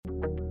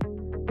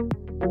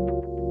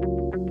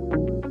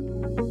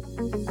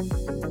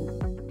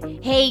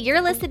Hey,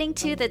 you're listening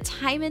to the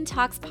Time and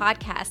Talks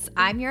podcast.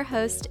 I'm your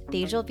host,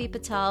 Tejal V.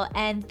 Patel,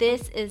 and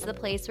this is the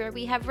place where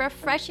we have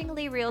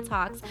refreshingly real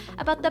talks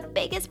about the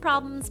biggest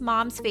problems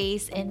moms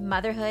face in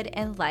motherhood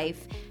and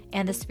life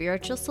and the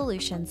spiritual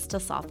solutions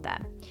to solve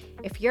them.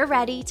 If you're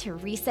ready to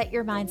reset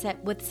your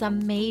mindset with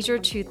some major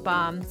truth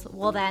bombs,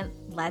 well then,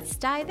 let's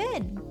dive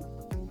in.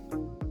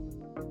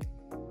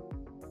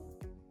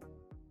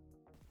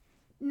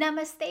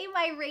 Namaste,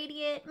 my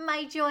radiant,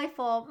 my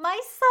joyful, my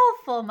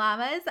soulful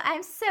mamas.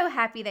 I'm so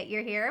happy that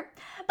you're here.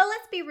 But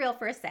let's be real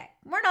for a sec.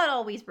 We're not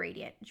always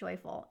radiant,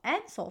 joyful,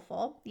 and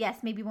soulful.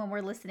 Yes, maybe when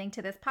we're listening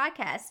to this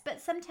podcast, but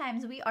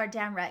sometimes we are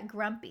downright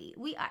grumpy.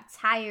 We are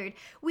tired.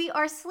 We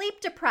are sleep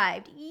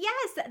deprived.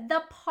 Yes,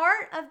 the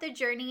part of the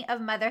journey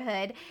of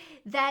motherhood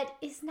that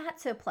is not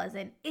so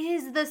pleasant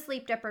is the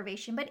sleep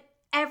deprivation, but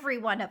every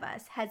one of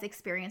us has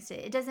experienced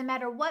it. It doesn't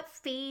matter what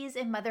phase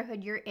in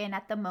motherhood you're in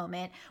at the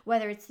moment,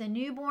 whether it's the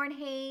newborn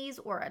haze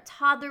or a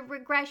toddler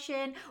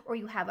regression, or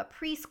you have a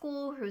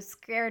preschool who's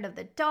scared of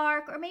the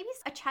dark, or maybe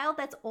a child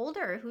that's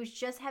older who's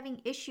just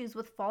having issues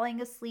with falling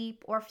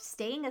asleep or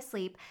staying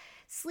asleep.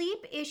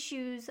 Sleep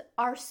issues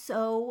are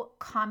so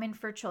common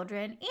for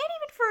children and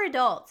even for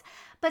adults,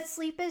 but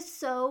sleep is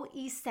so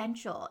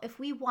essential. If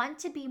we want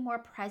to be more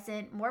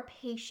present, more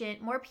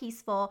patient, more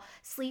peaceful,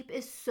 sleep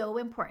is so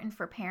important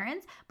for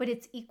parents, but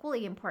it's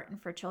equally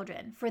important for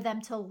children, for them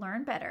to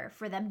learn better,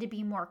 for them to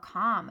be more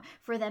calm,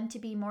 for them to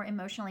be more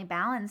emotionally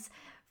balanced,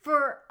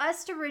 for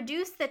us to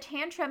reduce the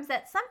tantrums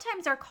that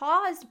sometimes are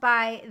caused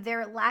by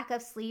their lack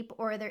of sleep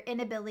or their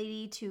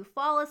inability to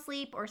fall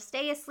asleep or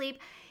stay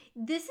asleep.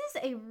 This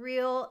is a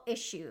real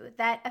issue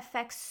that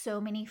affects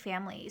so many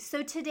families.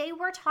 So today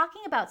we're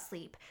talking about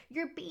sleep,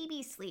 your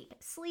baby's sleep,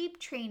 sleep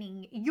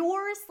training,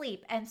 your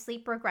sleep, and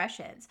sleep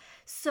regressions.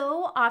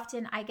 So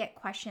often I get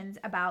questions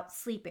about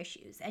sleep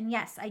issues. And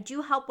yes, I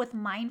do help with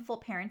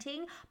mindful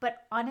parenting,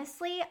 but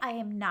honestly, I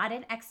am not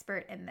an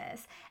expert in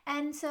this.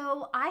 And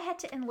so I had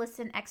to enlist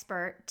an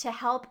expert to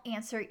help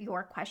answer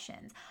your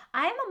questions.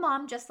 I'm a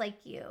mom just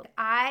like you.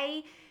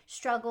 I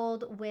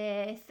struggled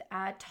with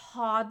a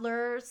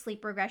toddler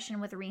sleep regression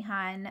with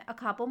Rehan a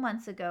couple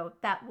months ago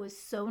that was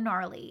so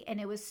gnarly,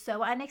 and it was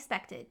so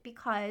unexpected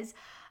because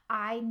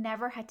I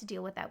never had to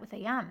deal with that with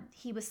Ayam.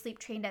 He was sleep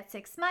trained at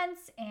 6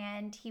 months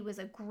and he was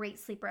a great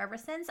sleeper ever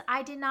since.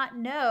 I did not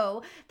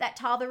know that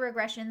toddler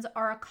regressions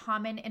are a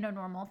common and a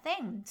normal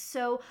thing.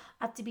 So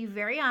I have to be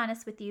very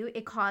honest with you,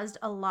 it caused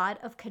a lot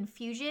of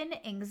confusion,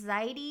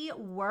 anxiety,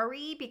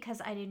 worry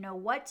because I didn't know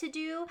what to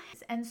do.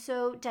 And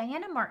so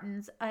Diana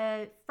Martins,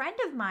 a friend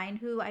of mine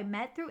who I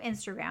met through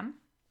Instagram,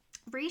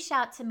 reached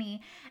out to me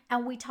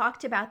and we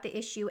talked about the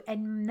issue.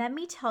 And let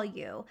me tell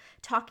you,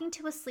 talking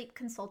to a sleep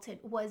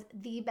consultant was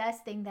the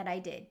best thing that I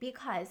did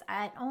because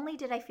not only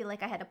did I feel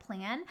like I had a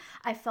plan,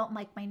 I felt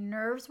like my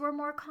nerves were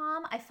more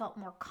calm, I felt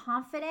more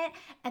confident,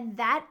 and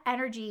that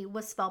energy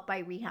was felt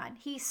by Rehan.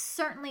 He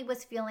certainly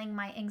was feeling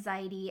my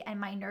anxiety and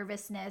my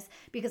nervousness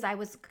because I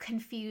was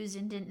confused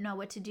and didn't know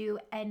what to do.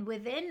 And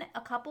within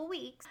a couple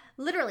weeks,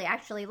 literally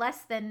actually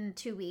less than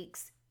 2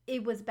 weeks,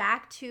 it was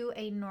back to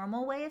a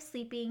normal way of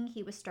sleeping.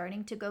 He was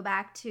starting to go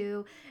back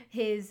to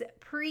his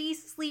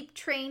pre-sleep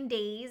train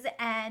days.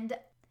 And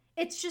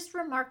it's just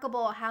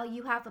remarkable how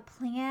you have a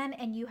plan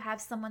and you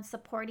have someone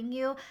supporting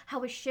you,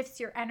 how it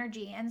shifts your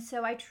energy. And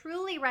so I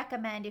truly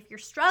recommend if you're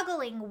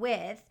struggling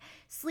with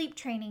sleep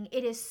training,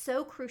 it is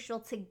so crucial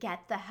to get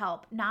the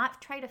help, not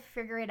try to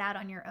figure it out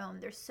on your own.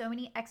 There's so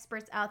many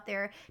experts out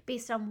there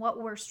based on what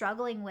we're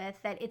struggling with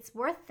that it's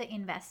worth the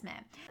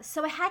investment.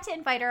 So I had to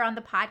invite her on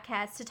the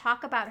podcast to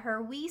talk about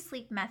her We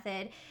Sleep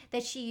method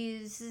that she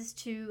uses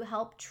to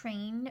help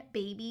train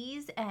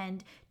babies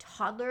and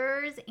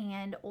toddlers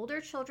and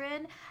older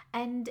children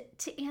and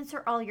to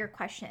answer all your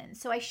questions.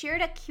 So I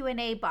shared a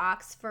Q&A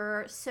box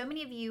for so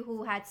many of you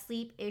who had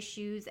sleep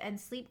issues and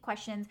sleep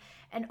questions.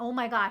 And oh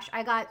my gosh,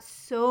 I got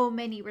so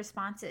many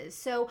responses.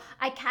 So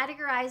I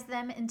categorized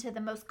them into the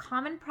most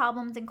common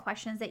problems and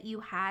questions that you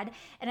had.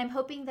 And I'm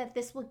hoping that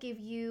this will give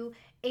you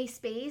a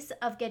space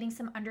of getting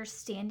some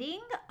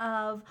understanding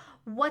of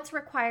what's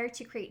required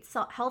to create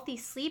healthy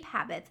sleep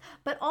habits,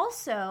 but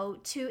also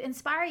to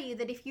inspire you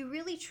that if you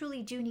really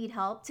truly do need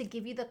help, to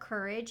give you the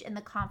courage and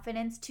the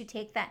confidence to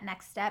take that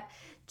next step,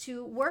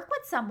 to work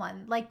with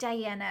someone like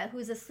Diana,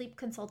 who's a sleep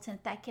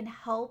consultant that can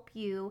help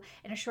you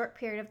in a short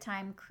period of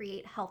time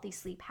create healthy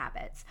sleep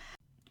habits.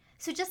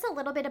 So just a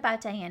little bit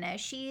about Diana.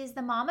 She is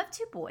the mom of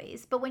 2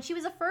 boys, but when she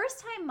was a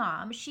first-time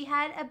mom, she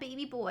had a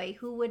baby boy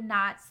who would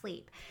not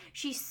sleep.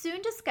 She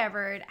soon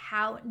discovered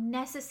how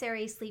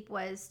necessary sleep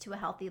was to a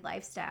healthy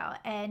lifestyle,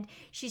 and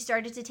she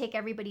started to take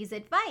everybody's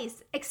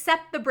advice,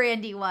 except the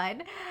Brandy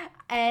one,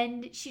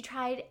 and she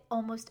tried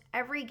almost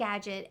every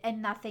gadget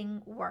and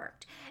nothing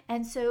worked.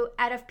 And so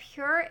out of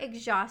pure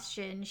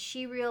exhaustion,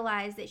 she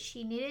realized that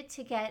she needed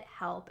to get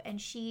help,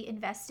 and she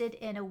invested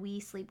in a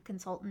We Sleep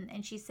consultant,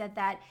 and she said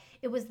that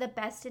it was the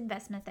best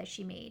investment that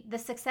she made. The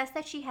success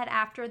that she had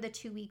after the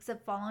 2 weeks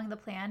of following the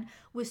plan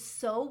was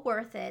so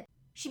worth it.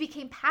 she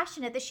became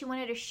passionate that she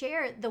wanted to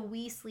share the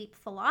We Sleep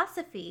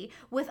philosophy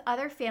with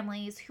other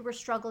families who were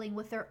struggling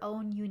with their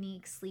own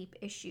unique sleep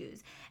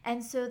issues.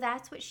 And so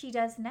that's what she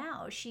does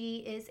now. She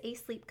is a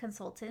sleep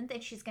consultant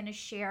and she's going to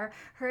share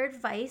her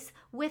advice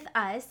with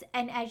us.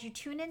 And as you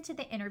tune into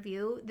the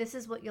interview, this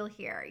is what you'll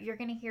hear. You're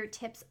going to hear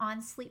tips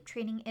on sleep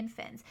training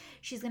infants.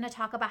 She's going to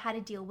talk about how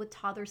to deal with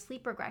toddler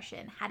sleep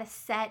regression, how to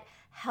set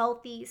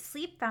healthy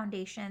sleep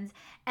foundations,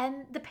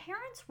 and the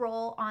parents'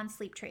 role on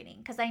sleep training.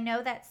 Because I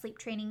know that sleep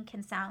training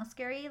can sound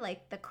scary,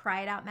 like the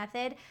cry it out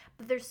method,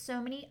 but there's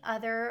so many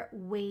other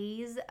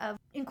ways of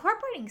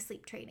incorporating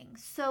sleep training.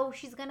 So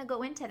she's going to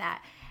go into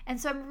that.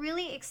 And so I'm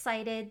really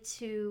excited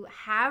to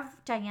have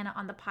Diana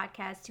on the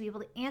podcast to be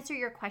able to answer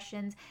your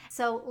questions.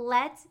 So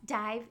let's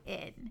dive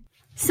in.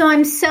 So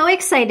I'm so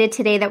excited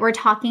today that we're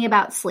talking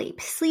about sleep.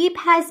 Sleep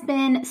has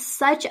been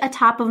such a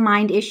top of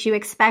mind issue,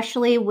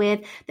 especially with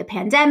the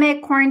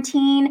pandemic,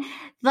 quarantine.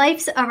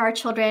 Lives of our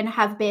children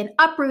have been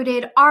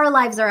uprooted. Our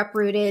lives are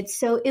uprooted.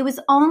 So it was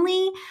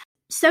only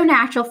so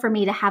natural for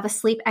me to have a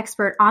sleep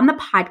expert on the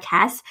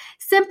podcast,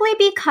 simply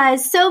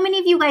because so many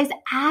of you guys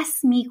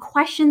ask me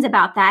questions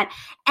about that,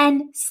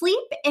 and sleep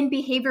and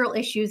behavioral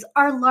issues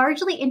are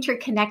largely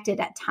interconnected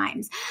at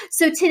times.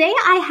 So today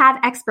I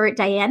have expert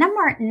Diana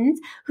Martins,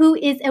 who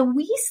is a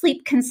We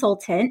Sleep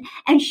consultant,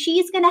 and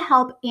she's going to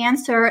help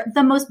answer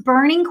the most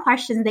burning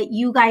questions that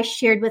you guys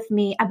shared with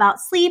me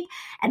about sleep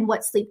and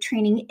what sleep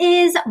training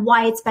is,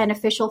 why it's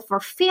beneficial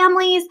for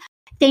families.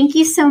 Thank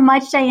you so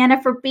much,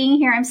 Diana, for being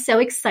here. I'm so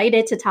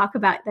excited to talk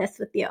about this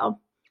with you.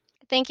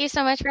 Thank you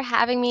so much for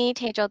having me,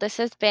 Tejal. This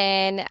has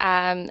been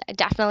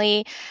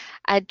definitely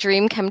a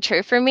dream come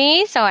true for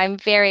me. So I'm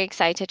very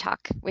excited to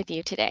talk with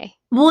you today.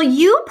 Well,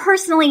 you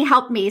personally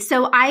helped me.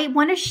 So I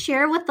want to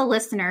share with the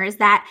listeners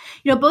that,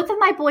 both of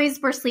my boys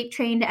were sleep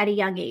trained at a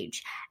young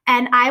age.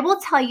 And I will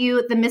tell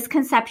you the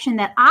misconception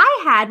that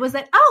I had was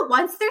that,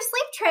 once they're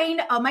sleep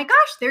trained, oh my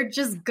gosh, they're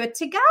just good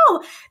to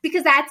go.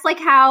 Because that's like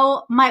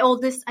how my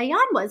oldest Ayan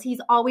was. He's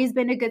always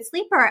been a good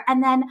sleeper.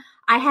 And then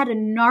I had a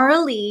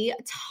gnarly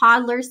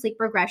toddler sleep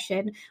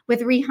regression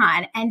with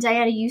Rihan. And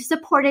Diana, you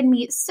supported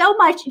me so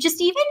much. Just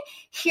even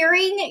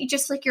hearing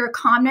just like your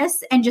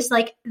calmness and just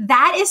like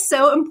that is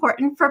so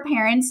important for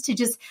parents to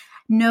just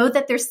know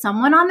that there's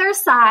someone on their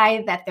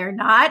side, that they're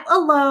not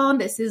alone.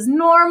 This is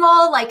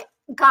normal. Like,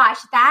 gosh,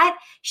 that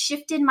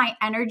shifted my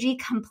energy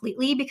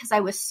completely because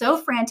I was so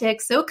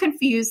frantic, so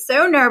confused,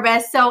 so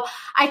nervous. So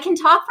I can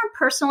talk from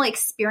personal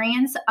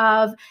experience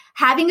of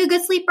having a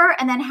good sleeper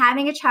and then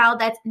having a child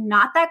that's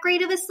not that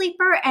great of a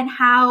sleeper, and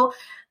how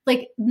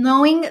like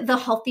knowing the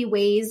healthy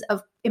ways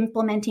of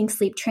implementing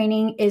sleep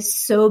training is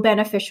so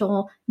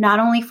beneficial, not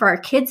only for our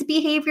kids'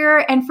 behavior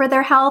and for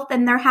their health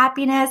and their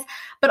happiness,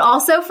 but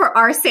also for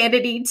our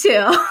sanity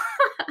too.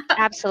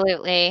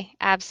 Absolutely.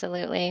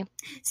 Absolutely.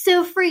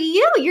 So for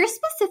you're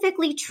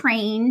specifically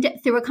trained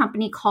through a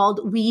company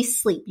called We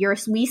Sleep. You're a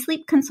We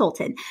Sleep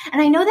consultant.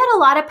 And I know that a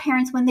lot of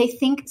parents, when they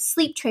think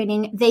sleep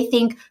training, they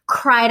think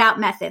cry it out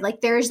method.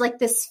 Like there's like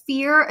this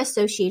fear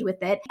associated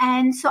with it.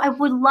 And so I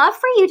would love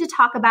for you to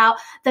talk about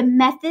the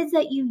methods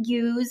that you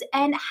use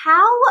and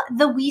how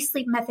the We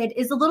Sleep method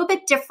is a little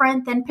bit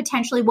different than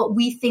potentially what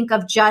we think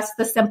of just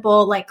the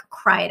simple like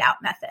cry it out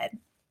method.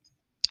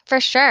 For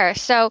sure.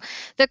 So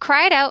the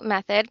cry it out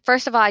method,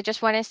 first of all, I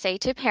just want to say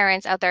to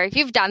parents out there, if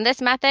you've done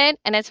this method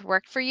and it's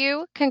worked for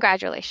you,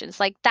 congratulations.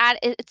 Like that,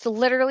 it's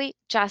literally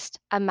just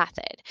a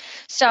method.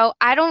 So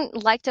I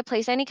don't like to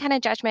place any kind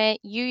of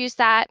judgment. You use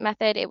that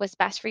method. It was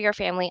best for your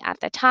family at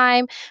the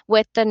time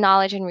with the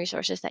knowledge and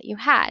resources that you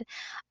had.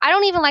 I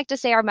don't even like to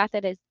say our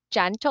method is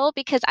gentle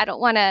because I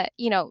don't want to,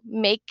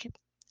 make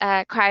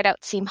cry it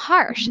out seem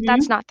harsh. Mm-hmm.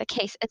 That's not the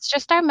case. It's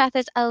just our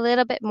method's a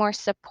little bit more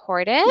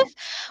supportive,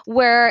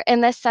 where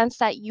in the sense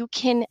that you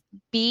can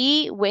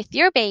be with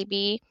your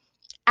baby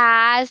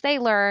as they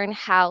learn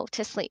how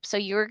to sleep. So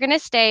you're going to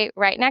stay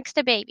right next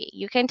to baby.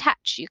 You can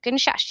touch, you can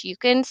shush, you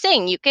can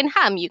sing, you can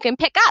hum, you can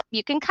pick up,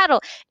 you can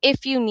cuddle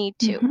if you need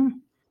to. Mm-hmm.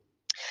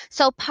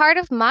 So part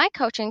of my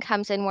coaching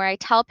comes in where I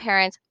tell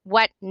parents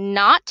what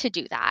not to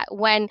do that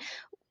when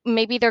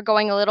maybe they're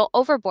going a little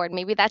overboard.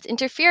 Maybe that's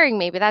interfering.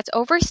 Maybe that's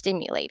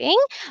overstimulating.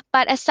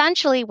 But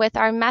essentially with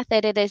our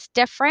method, it is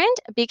different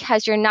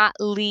because you're not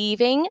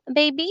leaving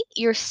baby,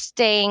 you're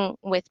staying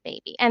with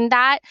baby. And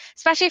that,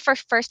 especially for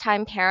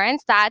first-time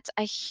parents, that's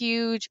a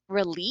huge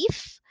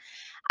relief.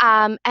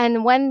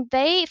 And when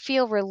they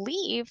feel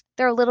relieved,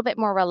 they're a little bit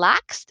more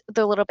relaxed.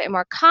 They're a little bit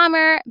more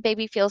calmer.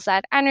 Baby feels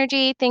that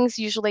energy. Things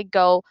usually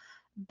go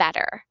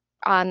better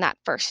on that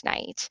first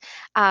night.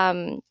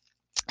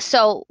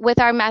 So with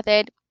our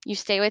method, you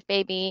stay with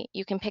baby,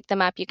 you can pick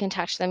them up, you can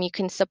touch them, you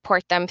can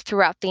support them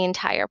throughout the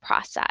entire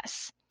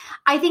process.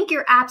 I think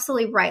you're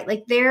absolutely right.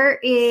 Like there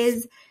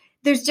is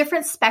there's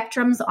different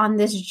spectrums on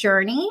this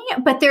journey,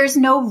 but there's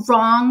no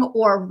wrong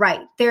or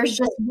right. There's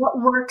just what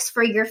works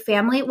for your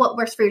family, what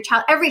works for your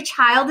child. Every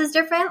child is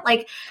different.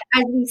 Like,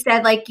 as we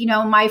said, like,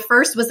 my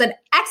first was an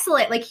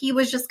excellent, like, he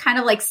was just kind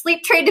of like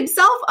sleep trained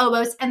himself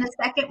almost. And the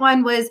second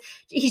one was,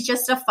 he's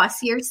just a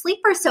fussier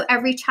sleeper. So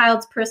every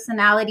child's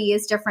personality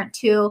is different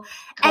too.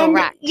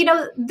 Correct.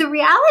 And, the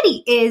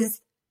reality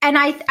is, and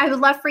I would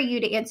love for you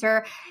to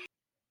answer,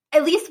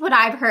 at least what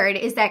I've heard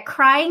is that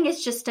crying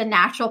is just a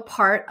natural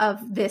part of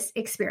this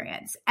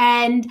experience.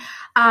 And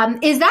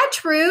is that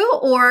true?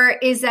 Or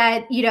is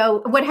that,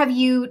 what have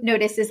you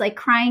noticed is like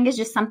crying is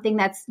just something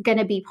that's going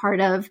to be part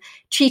of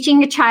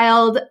teaching a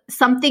child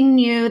something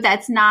new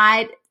that's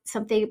not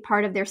something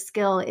part of their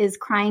skill? Is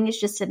crying is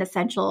just an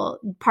essential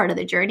part of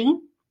the journey?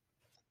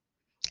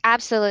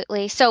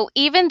 Absolutely. So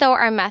even though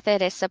our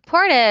method is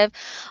supportive,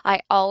 I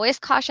always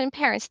caution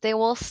parents, there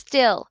will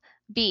still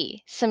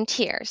be some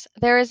tears.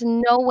 There is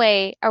no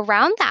way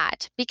around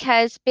that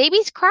because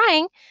babies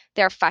crying,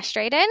 they're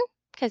frustrated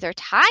because they're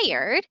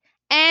tired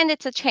and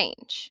it's a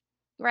change,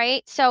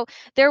 right? So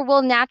there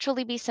will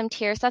naturally be some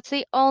tears. That's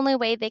the only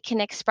way they can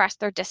express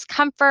their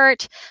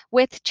discomfort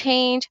with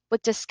change.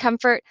 With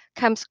discomfort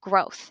comes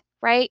growth.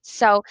 Right.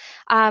 So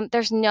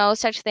there's no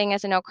such thing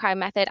as a no cry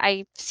method.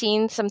 I've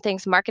seen some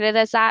things marketed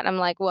as that. I'm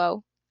like,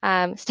 whoa,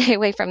 stay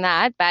away from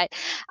that. But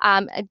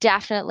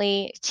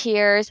definitely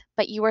tears,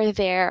 but you are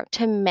there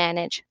to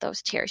manage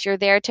those tears. You're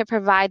there to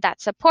provide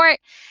that support,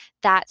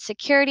 that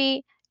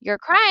security. You're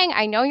crying.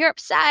 I know you're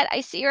upset.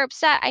 I see you're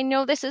upset. I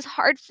know this is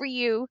hard for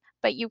you,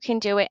 but you can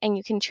do it and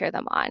you can cheer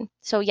them on.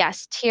 So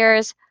yes,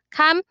 tears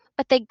come,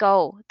 but they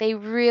go. They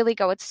really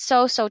go. It's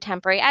so, so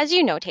temporary. As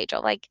you know,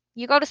 Tejal, like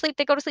you go to sleep,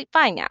 they go to sleep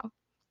fine now.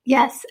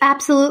 Yes,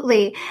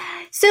 absolutely.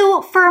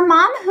 So for a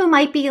mom who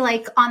might be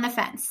like on the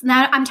fence,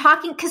 now I'm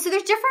talking because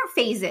there's different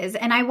phases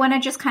and I want to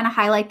just kind of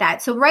highlight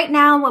that. So right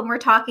now when we're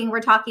talking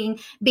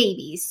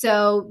babies.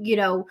 So,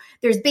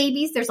 there's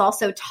babies, there's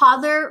also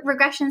toddler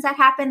regressions that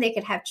happen. They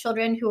could have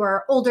children who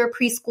are older,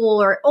 preschool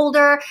or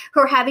older,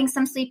 who are having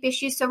some sleep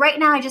issues. So right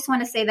now I just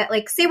want to say that,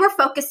 like, say we're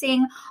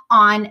focusing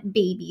on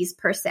babies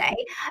per se,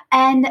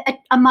 and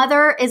a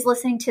mother is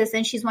listening to this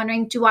and she's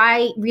wondering, do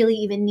I really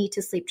even need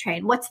to sleep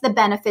train? What's the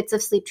benefits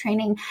of sleep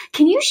training?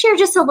 Can you share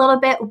just a little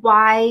bit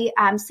why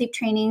sleep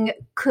training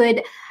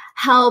could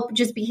help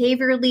just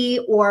behaviorally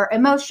or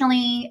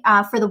emotionally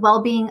for the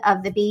well-being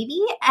of the baby?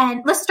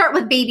 And let's start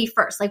with baby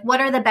first. Like, what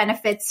are the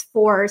benefits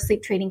for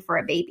sleep training for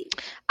a baby?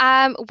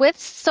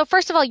 So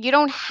first of all, you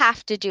don't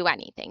have to do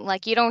anything.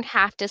 Like you don't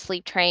have to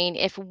sleep train.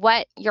 If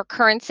what your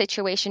current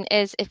situation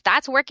is, if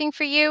that's working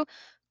for you,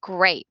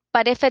 great.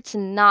 But if it's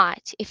not,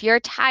 if you're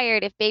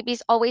tired, if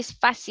baby's always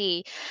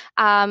fussy,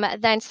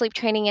 then sleep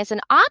training is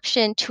an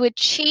option to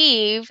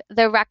achieve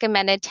the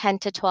recommended 10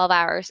 to 12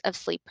 hours of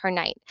sleep per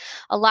night.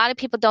 A lot of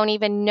people don't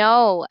even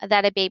know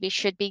that a baby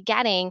should be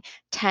getting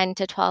 10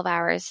 to 12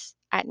 hours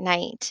at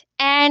night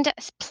and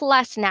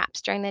plus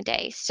naps during the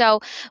day. So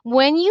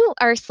when you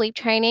are sleep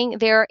training,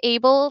 they're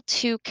able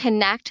to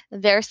connect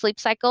their sleep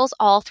cycles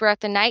all throughout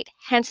the night.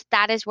 Hence,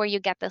 that is where you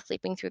get the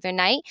sleeping through the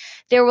night.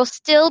 There will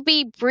still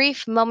be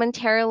brief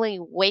momentarily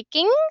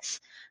wakings,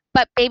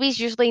 but baby's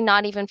usually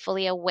not even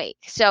fully awake.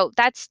 So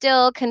that's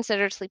still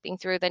considered sleeping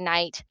through the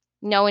night.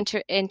 No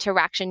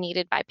interaction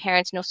needed by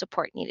parents, no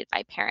support needed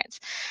by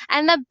parents.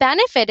 And the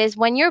benefit is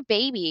when your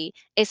baby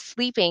is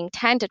sleeping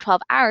 10 to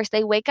 12 hours,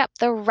 they wake up,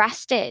 they're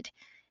rested.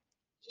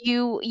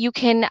 You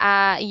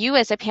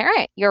as a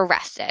parent, you're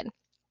rested.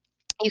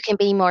 You can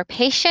be more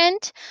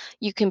patient,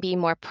 you can be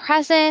more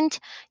present,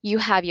 you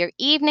have your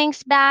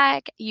evenings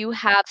back, you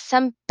have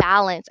some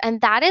balance. And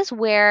that is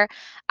where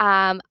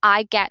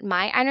I get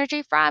my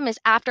energy from, is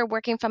after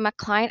working from a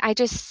client, I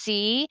just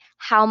see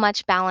how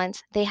much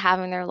balance they have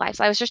in their lives.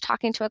 I was just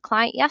talking to a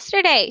client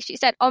yesterday. She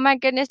said, "Oh my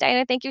goodness,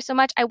 Diana, thank you so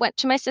much. I went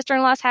to my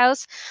sister-in-law's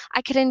house.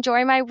 I could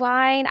enjoy my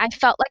wine. I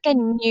felt like a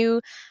new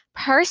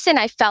person.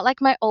 I felt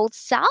like my old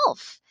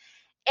self."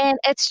 And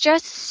it's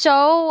just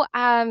so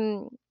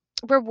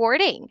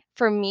rewarding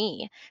for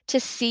me to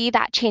see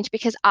that change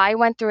because I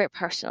went through it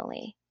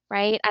personally,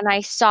 right? And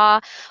I saw,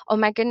 oh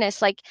my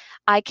goodness, like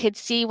I could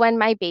see when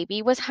my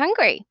baby was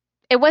hungry.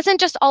 It wasn't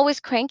just always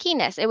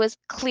crankiness, it was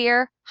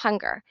clear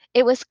hunger.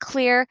 It was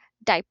clear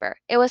diaper.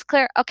 It was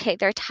clear, okay,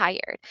 they're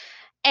tired.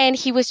 And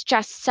he was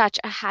just such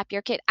a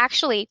happier kid.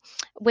 Actually,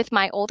 with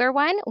my older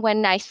one,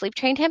 when I sleep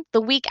trained him, the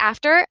week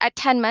after, at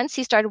 10 months,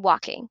 he started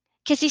walking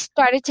because he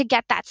started to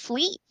get that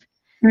sleep.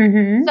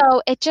 Mm-hmm.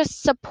 So it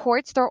just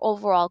supports their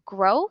overall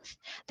growth,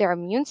 their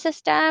immune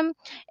system.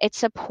 It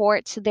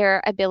supports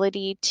their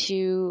ability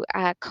to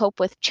cope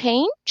with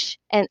change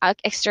and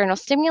external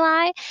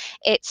stimuli.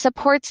 It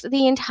supports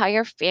the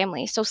entire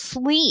family. So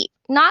sleep,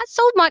 not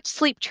so much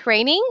sleep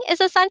training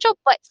is essential,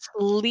 but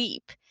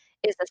sleep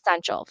is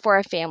essential for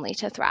a family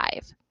to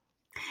thrive.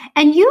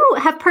 And you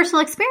have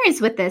personal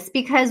experience with this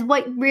because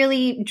what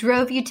really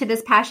drove you to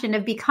this passion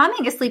of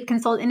becoming a sleep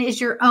consultant is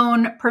your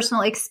own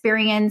personal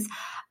experience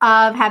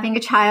of having a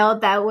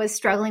child that was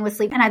struggling with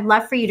sleep. And I'd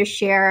love for you to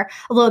share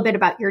a little bit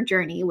about your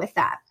journey with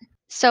that.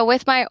 So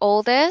with my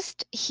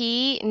oldest,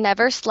 he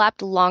never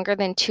slept longer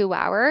than 2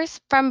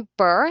 hours from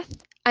birth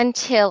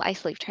until I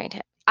sleep trained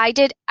him. I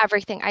did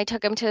everything. I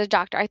took him to the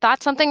doctor. I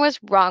thought something was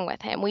wrong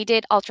with him. We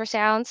did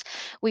ultrasounds,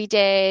 we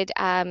did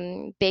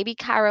baby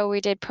Cairo,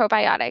 we did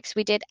probiotics,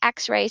 we did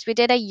x-rays, we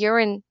did a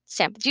urine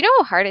sample. Do you know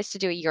how hard it is to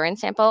do a urine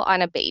sample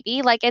on a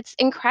baby? Like it's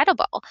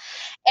incredible.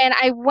 And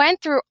I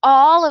went through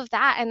all of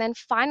that. And then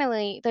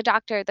finally the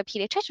doctor, the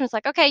pediatrician was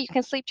like, okay, you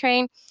can sleep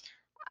train.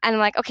 And I'm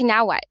like, okay,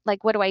 now what?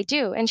 Like, what do I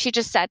do? And she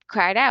just said,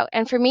 cried out.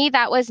 And for me,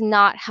 that was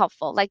not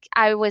helpful. Like,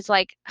 I was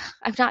like,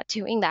 I'm not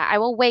doing that. I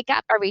will wake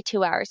up every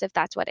 2 hours if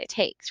that's what it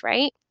takes,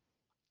 right?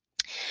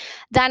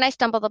 Then I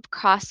stumbled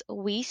across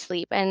We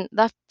Sleep. And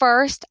the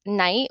first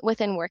night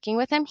within working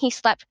with him, he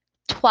slept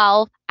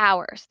 12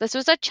 hours. This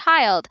was a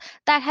child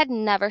that had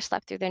never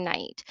slept through the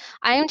night.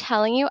 I am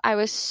telling you, I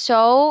was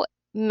so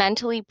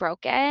mentally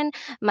broken.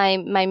 My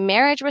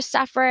marriage was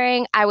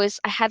suffering. I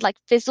had like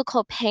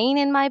physical pain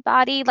in my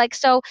body. Like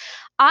so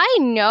I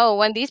know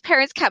when these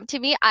parents come to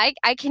me, I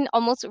can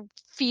almost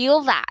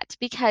feel that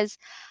because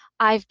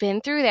I've been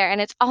through there and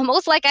it's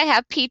almost like I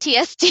have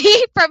PTSD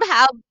from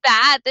how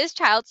bad this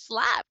child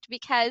slept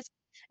because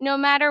no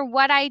matter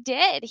what I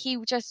did, he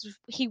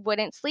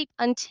wouldn't sleep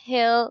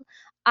until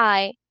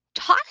I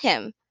taught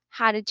him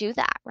how to do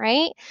that,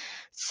 right?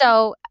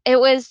 So it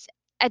was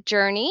a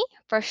journey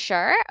for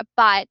sure,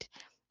 but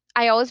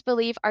I always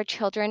believe our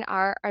children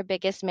are our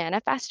biggest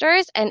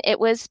manifestors, and it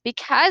was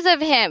because of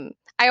him.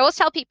 I always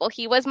tell people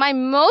he was my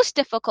most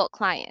difficult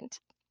client.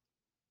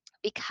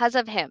 Because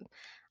of him,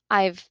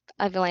 I've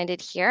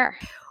landed here.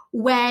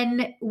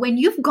 When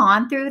you've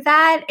gone through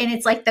that and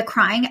it's like the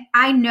crying,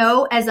 I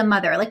know as a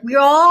mother, like we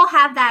all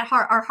have that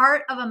heart. Our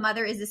heart of a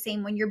mother is the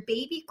same. When your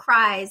baby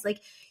cries,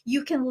 like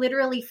you can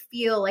literally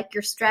feel like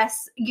your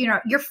stress,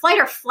 your flight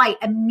or flight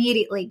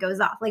immediately goes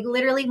off. Like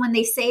literally when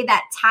they say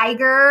that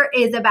tiger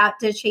is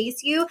about to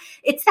chase you,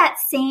 it's that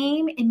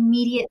same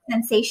immediate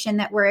sensation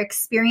that we're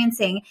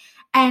experiencing.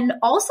 And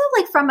also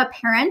like from a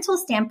parental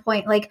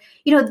standpoint, like,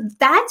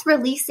 that's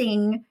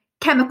releasing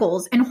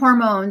chemicals and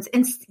hormones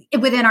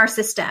within our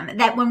system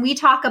that when we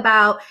talk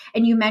about,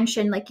 and you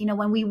mentioned like,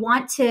 when we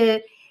want to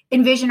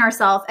envision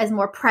ourselves as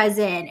more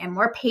present and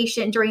more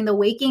patient during the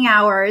waking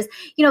hours,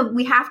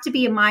 we have to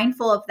be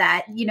mindful of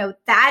that.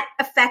 That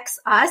affects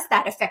us,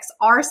 that affects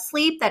our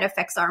sleep, that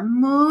affects our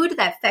mood,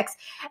 that affects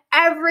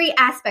every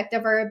aspect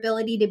of our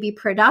ability to be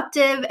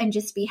productive and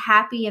just be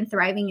happy and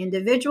thriving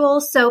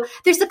individuals. So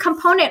there's a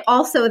component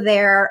also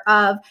there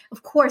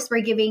of course, we're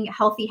giving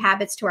healthy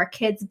habits to our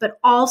kids, but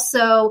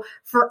also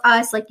for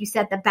us, like you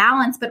said, the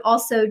balance, but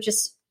also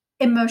just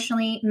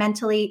emotionally,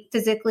 mentally,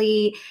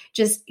 physically,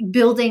 just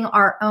building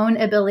our own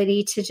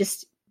ability to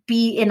just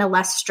be in a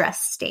less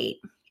stressed state.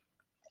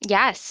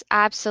 Yes,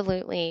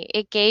 absolutely.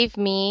 It gave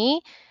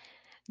me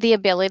the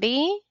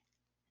ability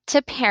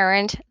to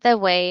parent the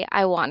way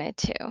I wanted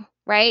to,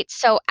 right?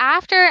 So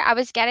after I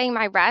was getting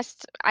my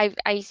rest,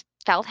 I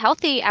felt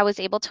healthy. I was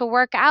able to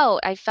work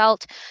out.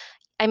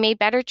 I made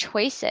better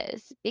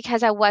choices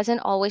because I wasn't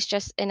always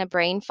just in a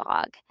brain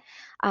fog.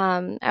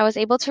 I was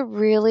able to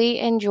really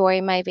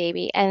enjoy my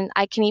baby, and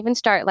I can even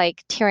start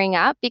like tearing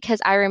up because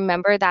I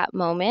remember that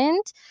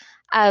moment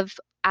of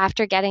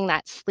after getting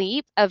that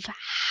sleep of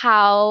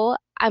how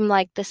I'm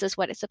like, this is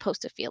what it's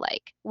supposed to feel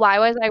like. Why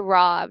was I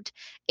robbed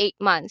 8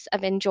 months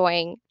of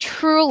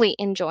truly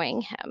enjoying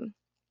him?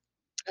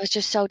 I was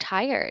just so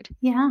tired.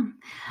 Yeah.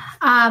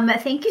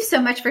 Thank you so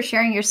much for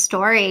sharing your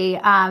story.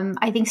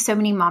 I think so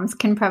many moms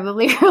can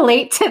probably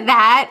relate to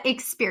that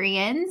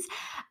experience.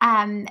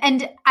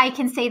 And I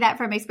can say that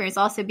from experience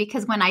also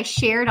because when I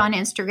shared on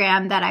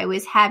Instagram that I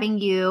was having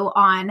you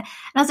on, and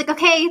I was like,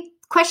 okay,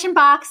 question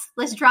box,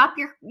 let's drop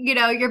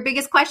your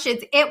biggest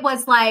questions. It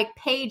was like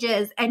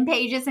pages and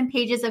pages and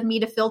pages of me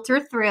to filter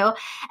through.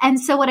 And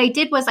so what I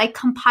did was I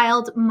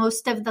compiled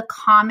most of the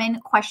common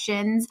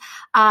questions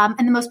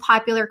and the most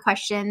popular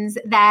questions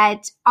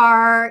that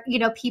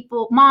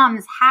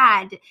moms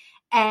had.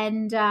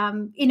 And,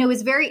 it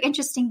was very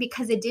interesting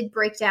because it did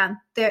break down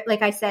there.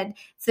 Like I said,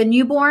 it's the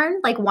newborn,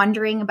 like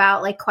wondering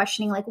about, like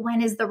questioning, like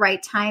when is the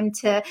right time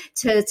to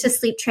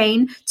sleep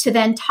train, to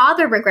then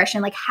toddler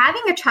regression, like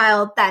having a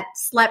child that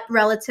slept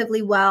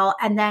relatively well.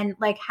 And then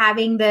like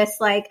having this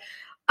like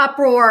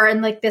uproar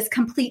and like this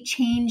complete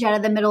change out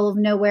of the middle of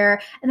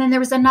nowhere. And then there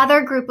was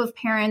another group of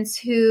parents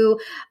who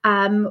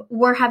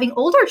were having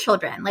older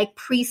children, like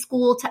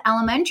preschool to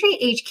elementary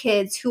age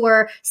kids who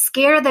are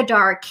scared of the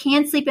dark,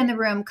 can't sleep in the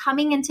room,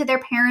 coming into their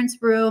parents'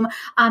 room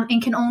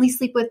and can only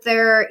sleep with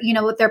their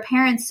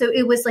parents. So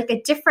it was like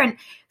a different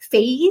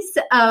phase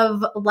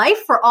of life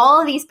for all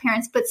of these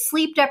parents, but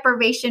sleep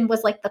deprivation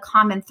was like the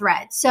common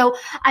thread. So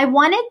I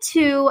wanted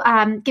to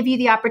give you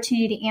the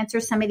opportunity to answer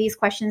some of these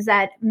questions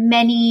that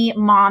many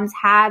moms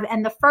have.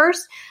 And the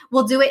first,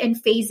 we'll do it in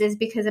phases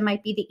because it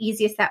might be the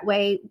easiest that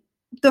way.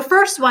 The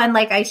first one,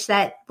 like I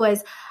said,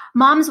 was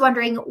moms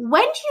wondering,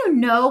 when do you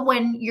know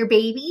when your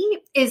baby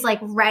is like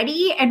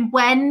ready and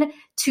when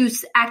to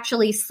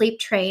actually sleep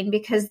train,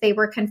 because they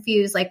were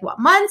confused, like what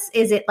months?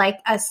 Is it like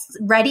a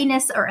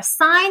readiness or a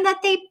sign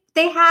that they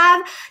they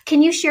have?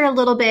 Can you share a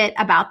little bit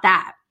about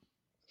that?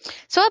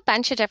 So a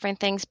bunch of different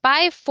things.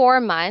 By 4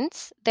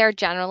 months, they're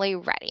generally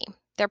ready.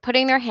 They're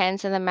putting their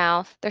hands in the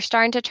mouth. They're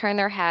starting to turn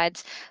their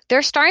heads.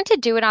 They're starting to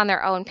do it on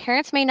their own.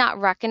 Parents may not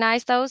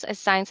recognize those as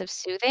signs of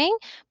soothing,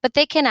 but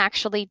they can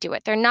actually do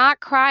it. They're not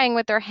crying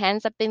with their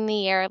hands up in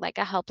the air like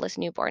a helpless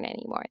newborn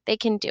anymore. They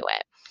can do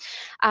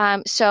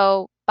it.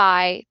 So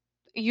by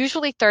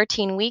usually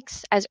 13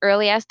 weeks, as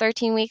early as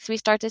 13 weeks, we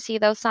start to see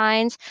those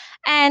signs.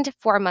 And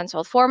 4 months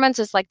old. 4 months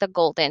is like the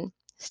golden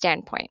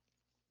standpoint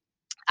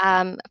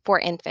for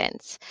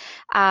infants.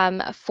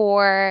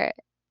 For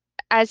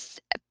as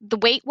the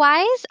weight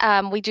wise,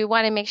 we do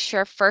want to make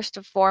sure first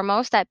and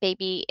foremost that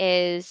baby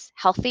is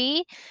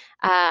healthy,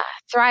 uh,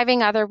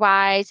 thriving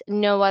otherwise,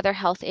 no other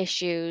health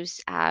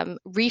issues.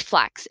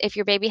 Reflux. If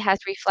your baby has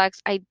reflux,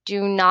 I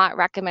do not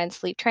recommend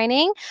sleep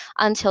training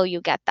until you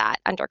get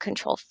that under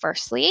control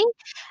firstly.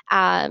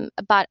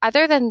 But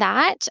other than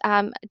that,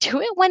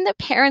 do it when the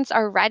parents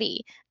are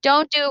ready.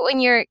 Don't do it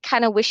when you're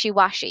kind of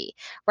wishy-washy,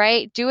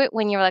 right? Do it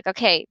when you're like,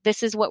 okay,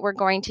 this is what we're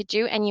going to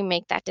do, and you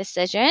make that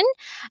decision.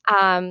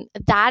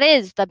 That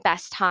is the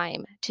best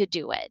time to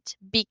do it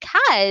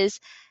because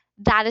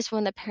that is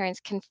when the parents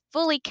can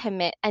fully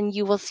commit and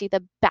you will see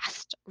the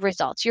best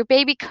results. Your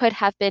baby could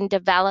have been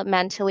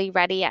developmentally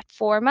ready at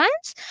 4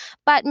 months,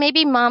 but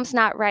maybe mom's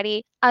not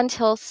ready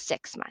until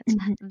 6 months.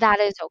 That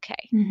is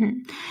okay.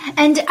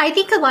 And I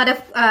think a lot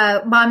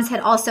of moms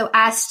had also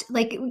asked,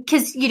 like,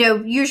 because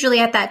usually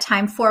at that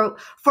time, 4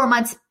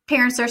 months,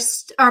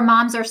 parents or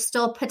moms are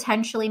still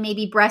potentially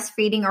maybe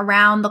breastfeeding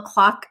around the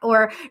clock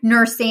or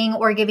nursing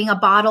or giving a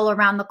bottle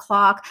around the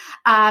clock.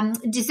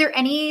 Is there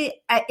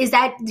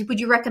would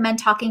you recommend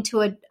talking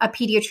to a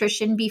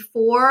pediatrician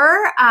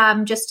before,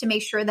 just to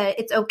make sure that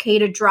it's okay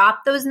to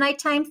drop those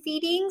nighttime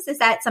feedings? Is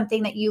that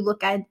something that you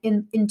look at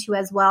into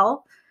as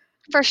well?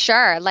 For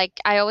sure.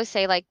 Like I always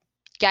say, like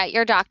get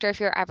your doctor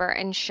if you're ever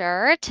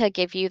unsure to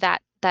give you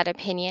that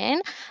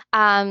opinion.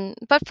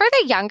 But for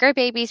the younger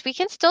babies, we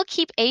can still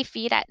keep a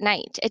feed at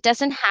night. It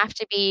doesn't have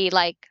to be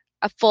like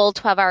a full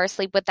 12-hour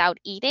sleep without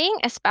eating,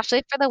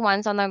 especially for the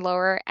ones on the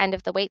lower end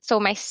of the weight. So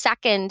my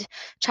second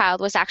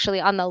child was actually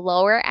on the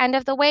lower end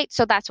of the weight.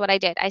 So that's what I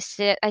did. I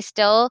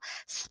still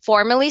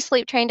formally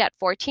sleep trained at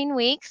 14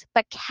 weeks,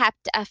 but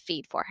kept a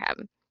feed for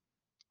him.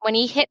 When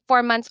he hit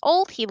 4 months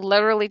old, he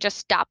literally just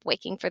stopped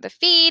waking for the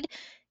feed.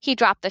 He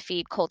dropped the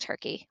feed cold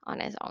turkey on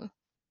his own.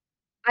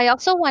 I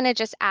also want to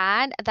just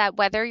add that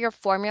whether you're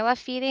formula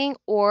feeding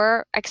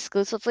or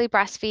exclusively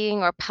breastfeeding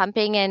or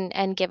pumping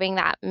and giving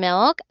that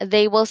milk,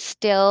 they will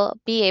still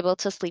be able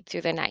to sleep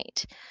through the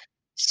night.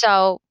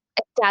 So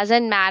it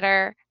doesn't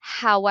matter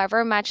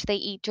however much they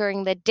eat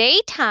during the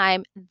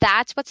daytime,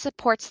 that's what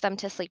supports them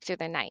to sleep through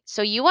the night.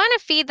 So you want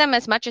to feed them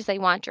as much as they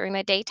want during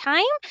the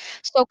daytime.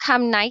 So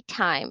come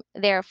nighttime,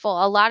 they're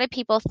full. A lot of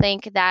people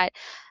think that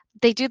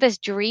they do this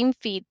dream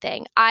feed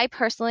thing. I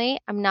personally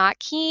am not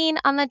keen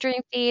on the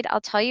dream feed. I'll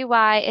tell you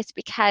why. It's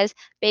because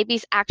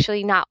baby's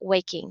actually not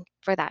waking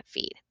for that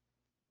feed.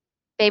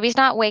 Baby's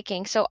not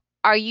waking. So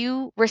are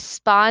you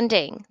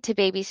responding to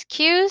baby's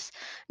cues?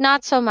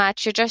 Not so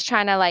much. You're just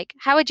trying to like,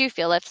 how would you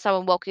feel if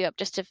someone woke you up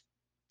just to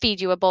feed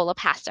you a bowl of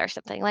pasta or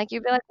something? Like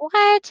you'd be like,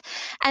 what?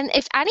 And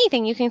if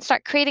anything, you can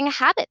start creating a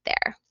habit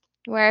there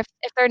where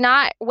if they're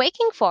not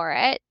waking for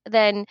it,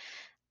 then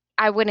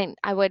I would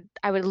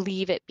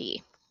leave it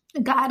be.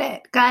 Got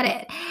it. Got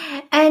it.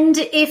 And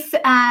if,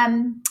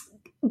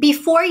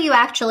 before you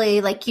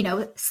actually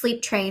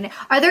sleep train,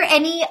 are there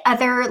any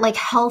other like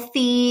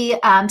healthy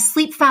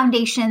sleep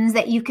foundations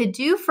that you could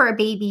do for a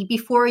baby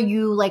before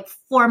you like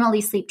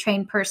formally sleep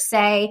train per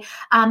se,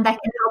 that can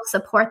help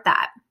support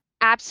that?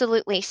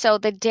 Absolutely. So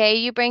the day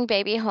you bring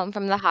baby home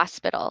from the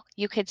hospital,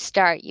 you could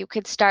start. You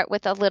could start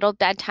with a little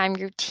bedtime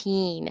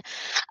routine.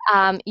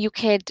 You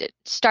could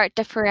start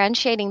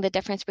differentiating the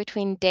difference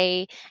between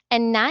day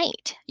and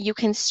night. You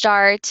can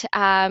start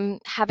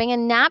having a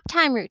nap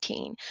time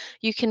routine.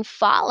 You can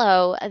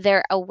follow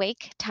their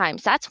awake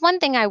times. That's one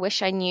thing I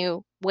wish I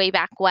knew way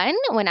back when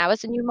I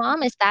was a new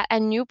mom, is that a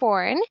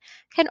newborn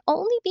can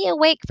only be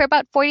awake for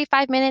about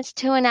 45 minutes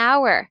to an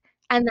hour.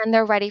 And then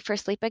they're ready for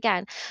sleep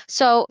again.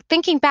 So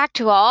thinking back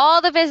to all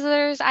the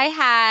visitors I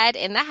had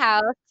in the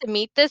house to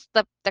meet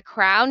the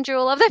crown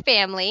jewel of the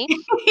family, and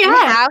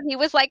Yeah. how he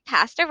was like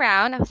passed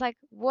around. I was like,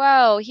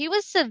 whoa, he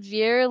was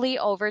severely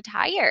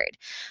overtired,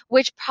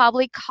 which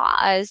probably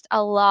caused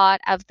a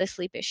lot of the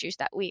sleep issues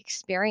that we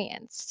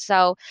experienced.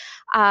 So,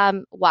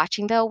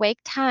 watching the awake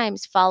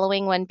times,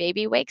 following when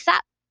baby wakes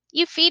up.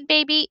 You feed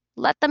baby,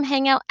 let them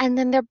hang out, and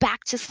then they're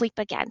back to sleep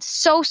again.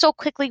 So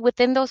quickly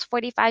within those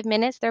 45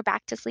 minutes, they're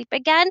back to sleep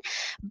again.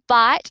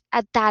 But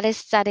that is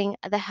setting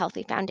the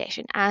healthy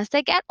foundation. As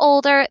they get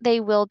older, they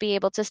will be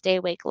able to stay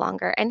awake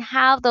longer and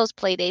have those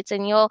play dates,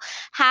 and you'll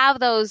have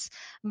those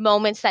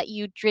moments that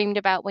you dreamed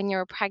about when you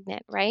were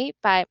pregnant, right?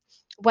 But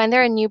when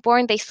they're a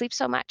newborn, they sleep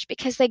so much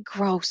because they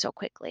grow so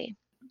quickly.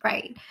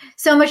 Right.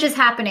 So much is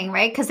happening,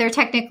 right? Because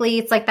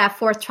it's like that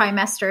fourth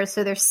trimester.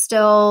 So they're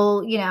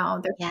still,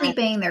 they're Yes.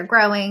 sleeping, they're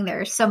growing.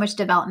 There's so much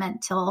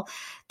developmental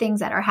things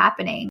that are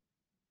happening.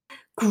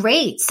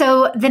 Great.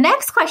 So the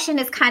next question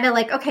is kind of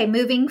like, okay,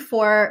 moving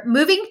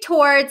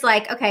towards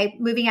like, okay,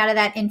 moving out of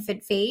that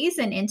infant phase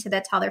and into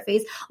that toddler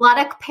phase. A lot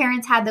of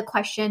parents had the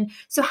question.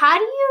 So how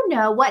do you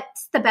know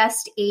what's the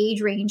best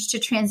age range to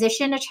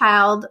transition a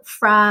child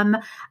from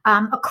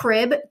a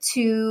crib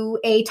to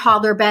a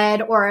toddler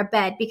bed or a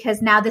bed?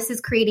 Because now this is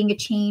creating a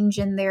change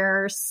in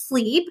their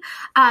sleep.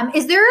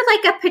 Is there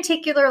like a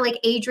particular like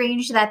age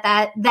range that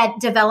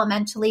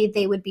developmentally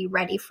they would be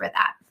ready for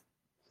that?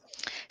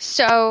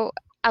 So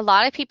a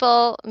lot of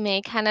people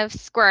may kind of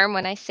squirm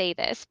when I say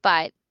this,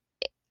 but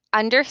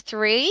under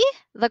 3,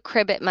 the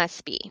crib it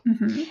must be.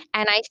 Mm-hmm.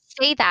 And I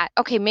say that,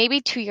 okay,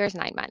 maybe 2 years,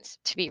 9 months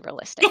to be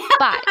realistic.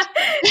 But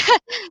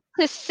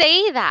to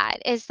say that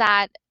is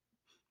that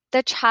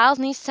the child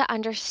needs to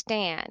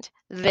understand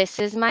this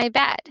is my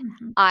bed.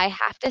 Mm-hmm. I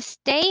have to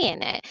stay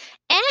in it.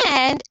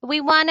 And we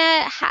want to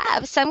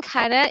have some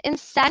kind of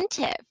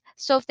incentive.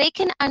 So if they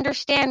can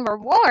understand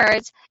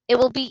rewards, it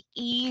will be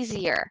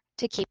easier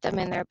to keep them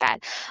in their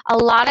bed. A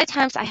lot of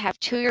times I have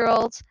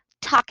 2-year-olds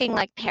talking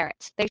like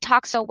parrots. They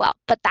talk so well,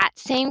 but that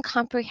same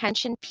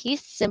comprehension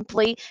piece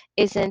simply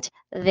isn't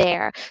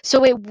there.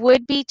 So it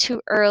would be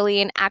too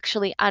early and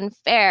actually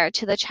unfair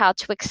to the child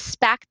to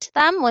expect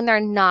them when they're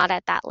not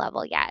at that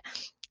level yet.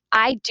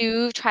 I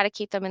do try to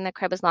keep them in the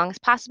crib as long as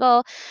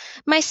possible.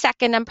 My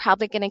second, I'm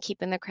probably going to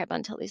keep in the crib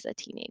until he's a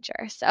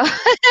teenager. So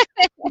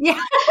Yeah.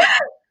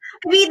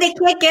 I mean, they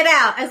can't get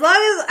out. As long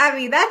as, I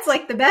mean, that's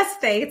like the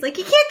best thing. It's like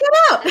you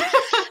can't get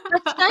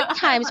but out.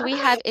 sometimes we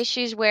have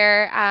issues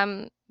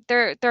where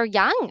they're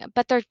young,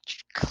 but they're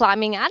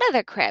climbing out of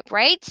the crib,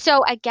 right?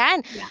 So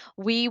again, Yeah.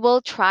 we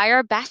will try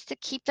our best to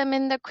keep them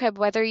in the crib,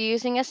 whether you're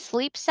using a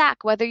sleep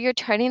sack, whether you're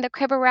turning the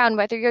crib around,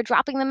 whether you're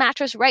dropping the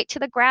mattress right to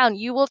the ground.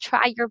 You will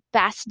try your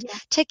best Yeah.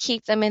 to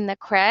keep them in the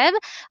crib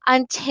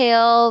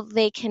until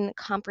they can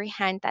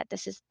comprehend that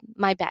this is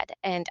my bed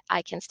and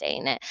I can stay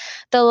in it.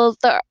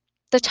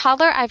 The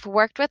toddler I've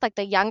worked with, like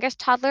the youngest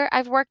toddler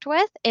I've worked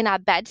with in a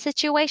bed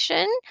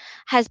situation,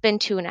 has been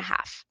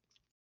 2.5.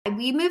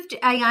 We moved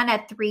Ayan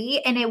at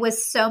 3, and it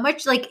was so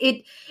much like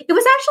it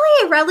was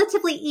actually a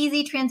relatively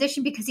easy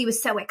transition because he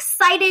was so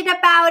excited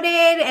about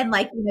it. And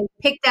like,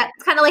 picked up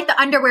kind of like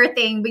the underwear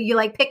thing, but you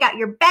like pick out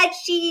your bed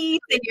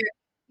sheets and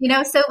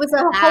so it was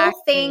a whole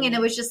thing. And it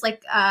Exactly. was just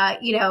like,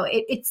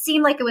 it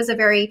seemed like it was a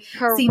very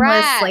seamless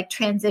Correct. like Yes.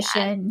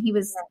 transition. He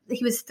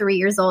was 3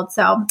 years old.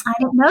 So I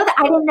didn't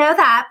know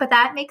that, but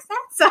that makes sense.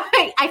 So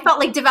I felt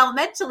like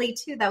developmentally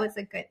too, that was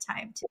a good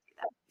time to do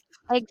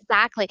that.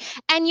 Exactly.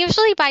 And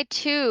usually by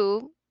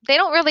 2, they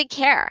don't really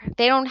care.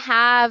 They don't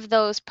have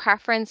those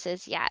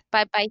preferences yet.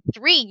 But by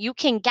 3, you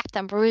can get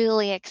them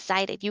really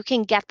excited. You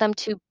can get them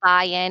to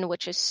buy in,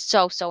 which is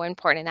so, so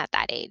important at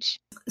that age.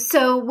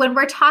 So when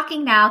we're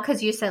talking now,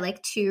 because you said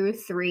like 2,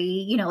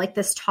 3, like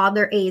this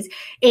toddler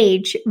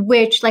age,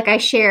 which like I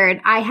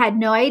shared, I had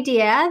no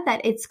idea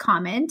that it's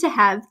common to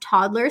have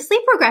toddler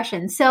sleep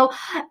regression. So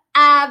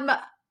I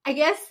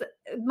guess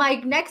my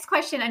next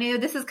question, I know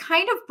this is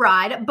kind of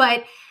broad,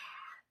 but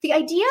the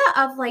idea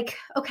of like,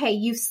 okay,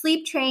 you've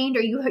sleep trained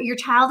or your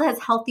child has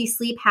healthy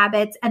sleep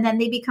habits and then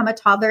they become a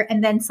toddler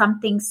and then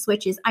something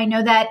switches. I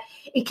know that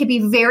it can be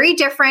very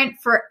different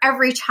for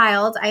every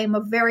child. I am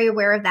very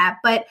aware of that.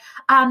 But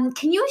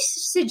can you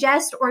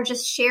suggest or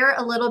just share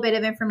a little bit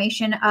of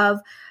information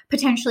of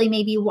potentially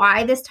maybe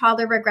why this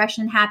toddler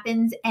regression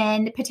happens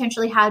and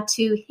potentially how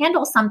to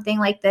handle something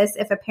like this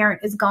if a parent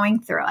is going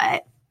through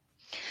it?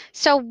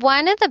 So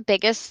one of the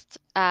biggest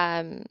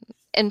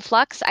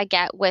influx I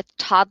get with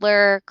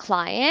toddler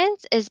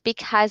clients is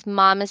because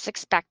mom is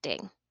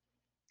expecting.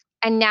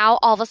 And now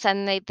all of a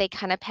sudden they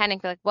kind of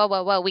panic. They're like, whoa,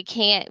 whoa, whoa, we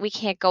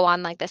can't go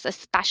on like this,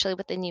 especially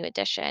with the new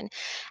addition.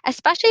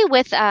 Especially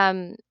with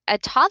a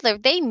toddler,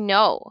 they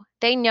know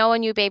a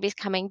new baby's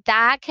coming.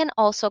 That can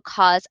also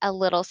cause a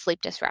little sleep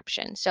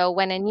disruption. So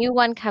when a new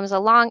one comes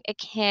along, it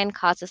can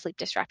cause a sleep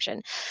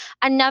disruption.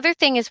 Another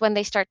thing is when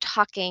they start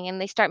talking and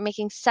they start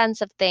making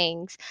sense of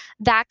things,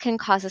 that can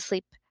cause a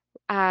sleep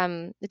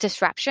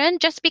disruption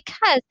just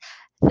because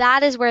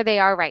that is where they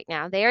are right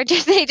now. They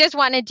just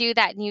want to do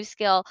that new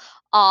skill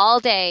all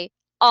day,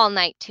 all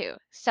night too.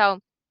 So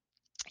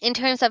in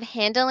terms of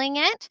handling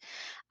it,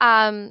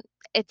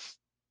 it's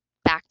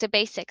back to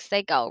basics.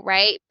 They go,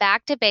 right?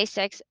 Back to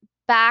basics,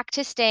 back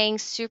to staying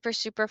super,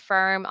 super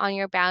firm on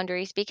your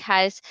boundaries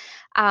because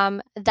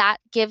that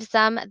gives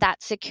them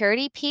that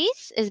security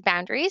piece is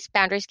boundaries.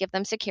 Boundaries give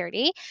them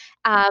security.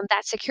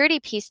 That security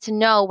piece to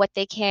know what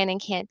they can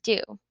and can't do.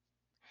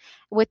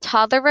 With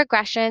toddler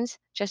regressions,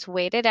 just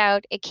wait it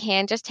out. It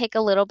can just take a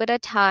little bit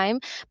of time,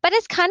 but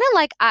it's kind of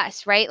like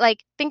us, right?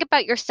 Like think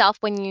about yourself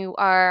when you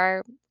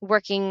are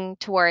working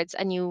towards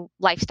a new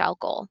lifestyle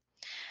goal.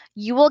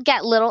 You will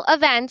get little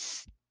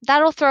events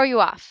that'll throw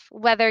you off,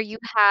 whether you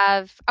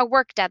have a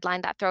work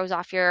deadline that throws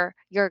off your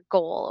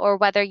goal, or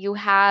whether you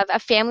have a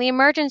family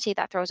emergency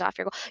that throws off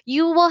your goal.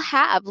 You will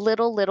have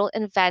little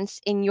events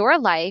in your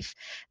life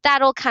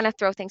that'll kind of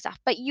throw things off,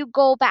 but you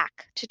go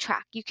back to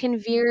track. You can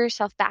veer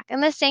yourself back.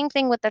 And the same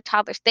thing with the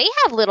toddlers. They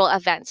have little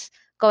events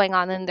going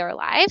on in their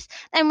lives,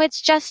 and it's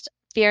just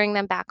veering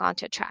them back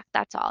onto track.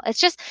 That's all.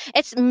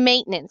 It's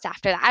maintenance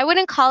after that. I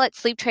wouldn't call it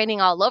sleep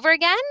training all over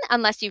again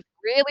unless you've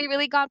really,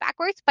 really gone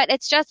backwards, but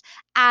it's just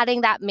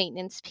adding that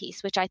maintenance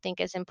piece, which I think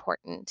is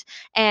important.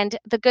 And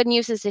the good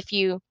news is if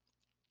you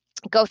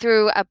go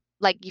through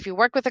if you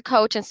work with a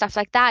coach and stuff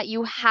like that,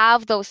 you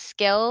have those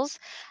skills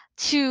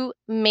to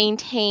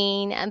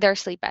maintain their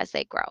sleep as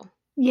they grow.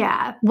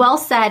 Yeah, well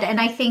said. And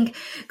I think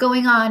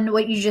going on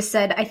what you just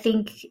said, I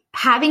think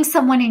having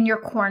someone in your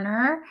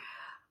corner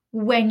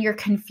when you're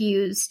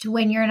confused,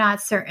 when you're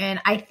not certain,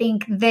 I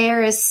think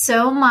there is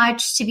so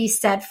much to be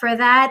said for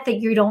that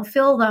you don't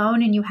feel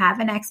alone and you have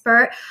an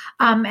expert.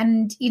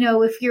 And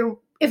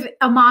if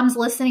a mom's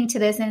listening to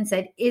this and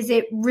said, is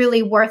it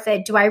really worth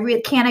it?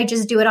 Can't I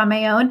just do it on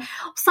my own?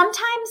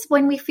 Sometimes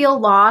when we feel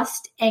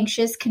lost,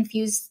 anxious,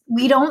 confused,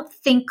 we don't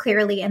think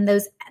clearly, and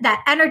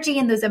that energy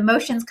and those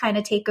emotions kind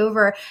of take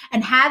over.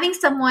 And having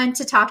someone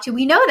to talk to,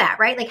 we know that,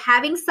 right? Like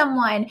having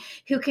someone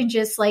who can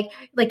just like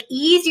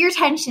ease your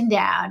tension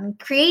down,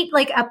 create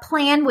like a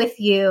plan with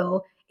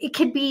you. It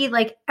could be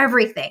like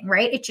everything,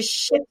 right? It just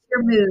shifts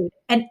your mood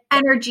and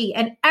energy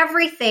and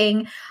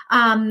everything.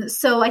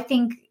 So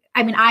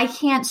I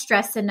can't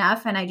stress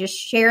enough, and I just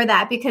share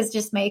that because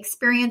just my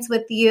experience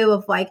with you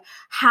of like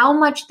how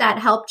much that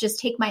helped just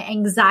take my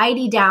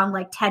anxiety down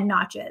like 10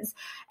 notches.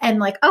 And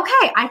like,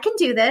 okay, I can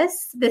do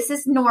this. This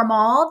is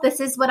normal. This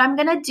is what I'm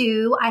going to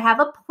do. I have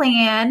a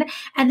plan.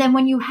 And then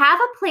when you have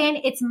a plan,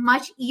 it's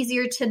much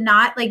easier to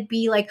not like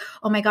be like,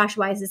 oh my gosh,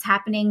 why is this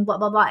happening? Blah,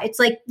 blah, blah. It's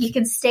like you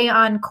can stay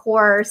on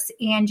course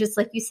and just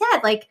like you said,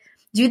 like,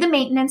 do the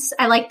maintenance.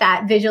 I like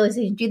that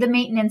visualization. Do the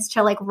maintenance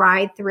to like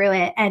ride through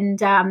it.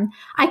 And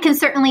I can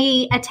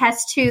certainly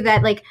attest to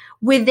that, like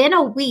within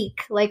a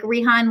week, like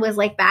Rehan was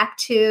like back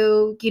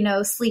to,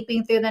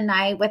 sleeping through the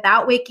night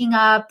without waking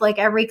up like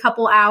every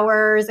couple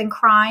hours and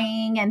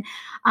crying. And,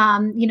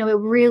 it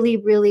really,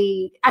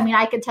 really,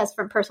 I can test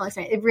from personal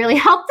experience. It really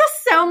helped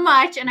us so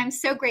much. And I'm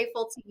so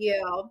grateful to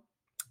you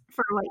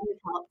for what you've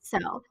helped.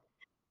 So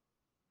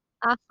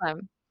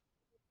awesome.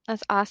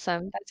 That's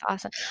awesome. That's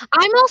awesome.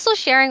 I'm also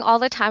sharing all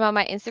the time on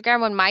my Instagram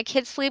when my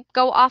kids sleep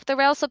go off the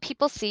rails so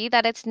people see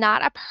that it's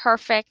not a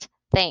perfect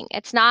thing.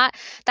 It's not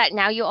that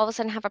now you all of a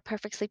sudden have a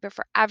perfect sleeper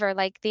forever.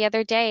 Like the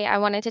other day, I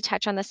wanted to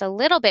touch on this a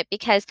little bit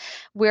because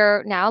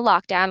we're now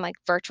locked down, like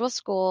virtual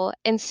school,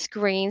 and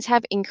screens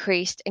have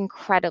increased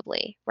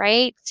incredibly,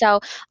 right? So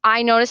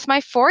I noticed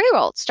my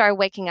 4-year-old started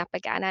waking up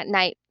again at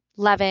night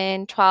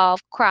 11,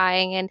 12,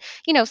 crying and,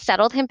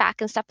 settled him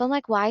back and stuff. I'm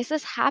like, why is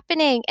this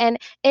happening? And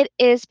it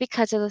is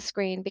because of the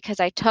screen, because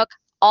I took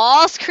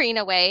all screen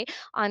away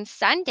on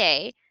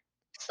Sunday,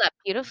 slept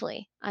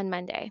beautifully on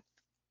Monday.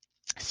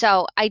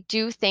 So I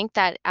do think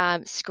that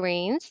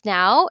screens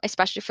now,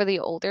 especially for the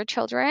older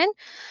children,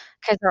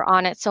 because they're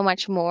on it so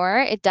much more,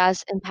 it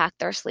does impact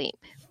their sleep.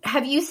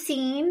 Have you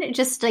seen,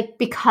 just like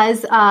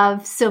because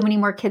of so many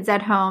more kids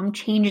at home,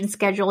 change in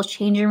schedules,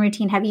 change in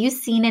routine, have you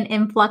seen an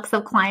influx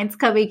of clients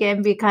coming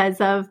in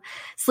because of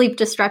sleep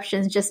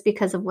disruptions, just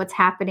because of what's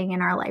happening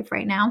in our life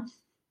right now?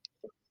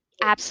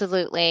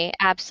 Absolutely.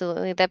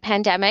 Absolutely. The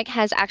pandemic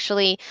has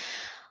actually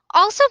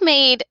also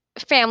made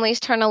families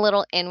turn a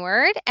little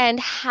inward and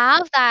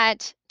have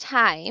that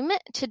time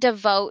to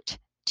devote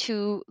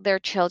to their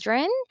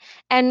children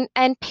and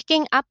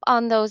picking up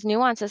on those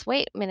nuances.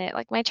 Wait a minute,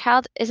 like my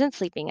child isn't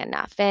sleeping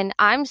enough and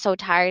I'm so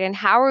tired, and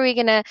how are we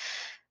going to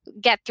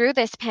get through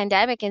this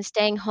pandemic and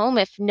staying home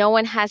if no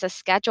one has a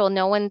schedule,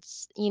 no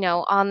one's,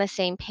 on the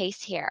same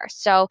pace here.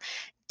 So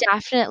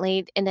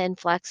definitely an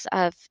influx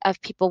of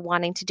people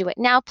wanting to do it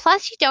now.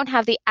 Plus you don't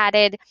have the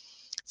added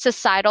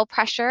societal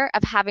pressure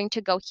of having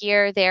to go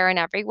here, there, and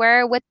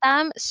everywhere with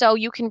them. So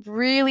you can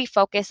really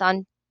focus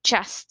on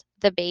just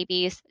the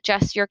babies,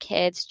 just your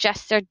kids,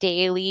 just their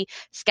daily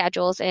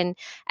schedules and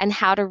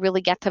how to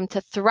really get them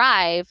to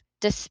thrive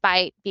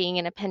despite being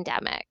in a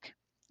pandemic.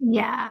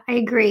 Yeah, I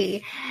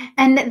agree.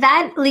 And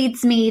that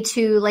leads me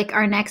to like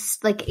our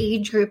next like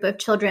age group of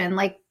children,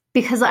 like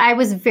because I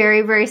was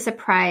very, very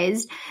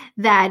surprised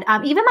that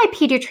even my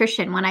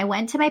pediatrician, when I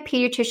went to my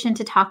pediatrician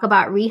to talk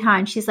about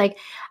Rehan, she's like,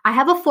 I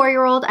have a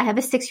 4-year-old, I have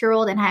a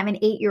 6-year-old, and I have an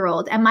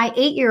 8-year-old. And my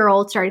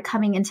 8-year-old started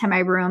coming into my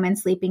room and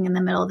sleeping in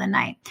the middle of the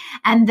night.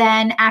 And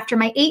then after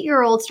my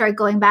 8-year-old started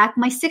going back,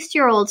 my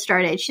 6-year-old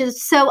started.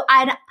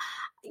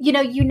 You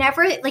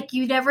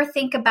never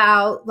think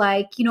about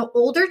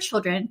older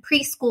children,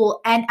 preschool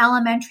and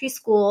elementary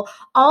school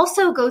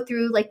also go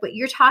through like what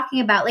you're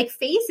talking about, like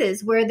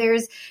phases where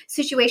there's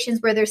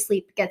situations where their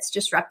sleep gets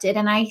disrupted.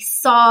 And I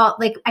saw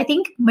I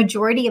think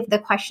majority of the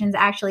questions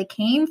actually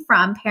came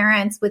from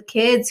parents with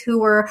kids who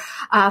were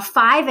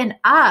 5 and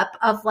up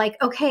of like,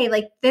 okay,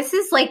 like this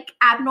is like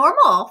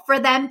abnormal for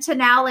them to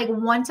now like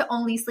want to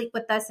only sleep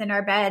with us in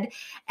our bed.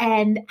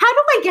 And how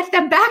do I get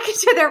them back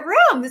into their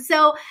room?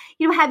 So,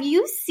 have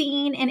you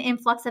seen an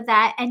influx of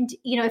that? And,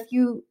 if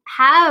you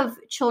have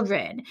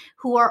children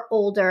who are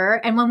older,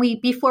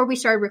 and before we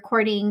started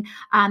recording,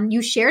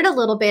 you shared a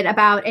little bit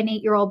about an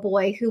 8-year-old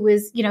boy who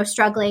was,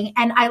 struggling.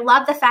 And I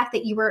love the fact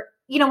that you were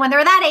when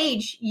they're that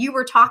age, you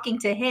were talking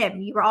to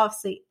him. You were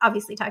obviously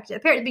talking to the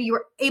parents, but you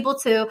were able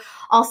to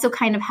also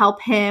kind of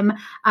help him,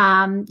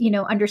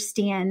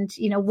 understand,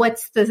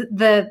 what's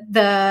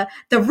the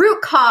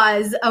root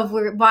cause of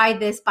why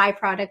this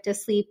byproduct of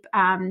sleep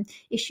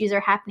issues are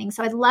happening.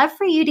 So I'd love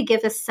for you to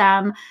give us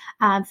some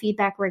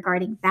feedback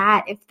regarding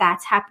that, if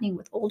that's happening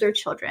with older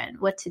children,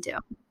 what to do.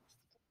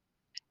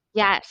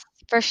 Yes,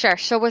 for sure.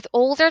 So with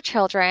older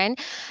children,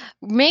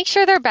 make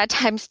sure their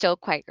bedtime's still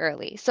quite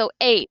early. So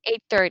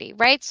 8:30,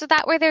 right? So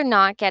that way they're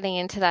not getting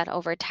into that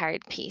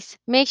overtired piece.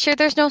 Make sure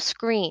there's no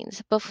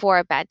screens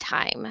before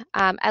bedtime,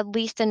 at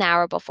least an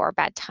hour before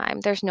bedtime.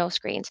 There's no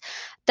screens.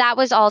 That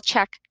was all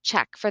check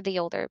for the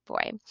older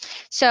boy.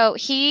 So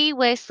he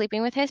was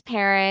sleeping with his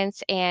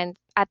parents, and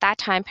at that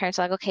time, parents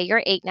were like, okay,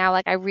 you're 8 now.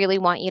 Like, I really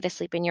want you to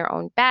sleep in your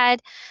own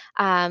bed.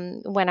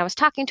 When I was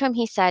talking to him,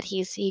 he said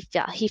he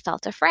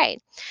felt afraid.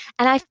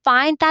 And I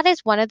find that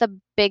is one of the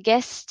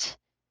biggest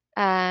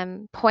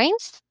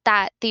points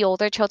that the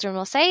older children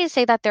will say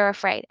that they're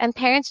afraid. And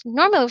parents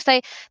normally will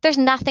say, there's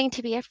nothing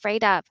to be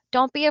afraid of.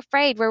 Don't be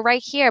afraid. We're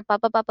right here, blah,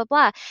 blah, blah, blah,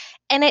 blah.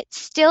 And it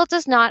still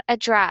does not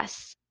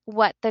address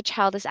what the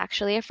child is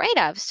actually afraid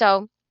of.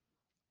 So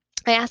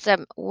I asked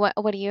him, what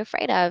are you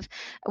afraid of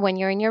when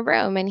you're in your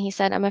room? And he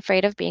said, I'm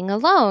afraid of being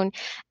alone.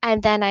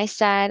 And then I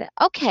said,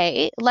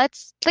 okay,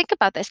 let's think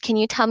about this. Can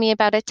you tell me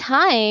about a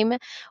time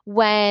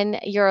when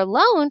you're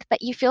alone,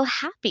 but you feel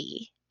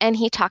happy? And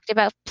he talked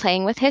about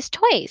playing with his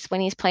toys.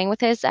 When he's playing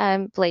with his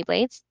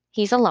Blades,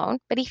 he's alone,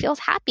 but he feels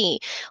happy.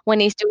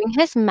 When he's doing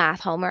his math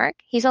homework,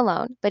 he's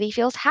alone, but he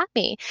feels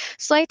happy.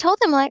 So I told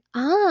him, like,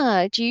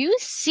 do you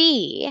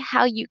see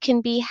how you can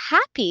be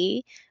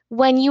happy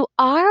when you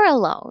are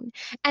alone?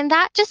 And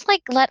that just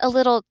like let a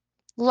little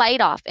light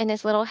off in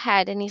his little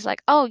head. And he's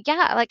like, oh,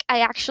 yeah, like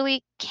I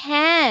actually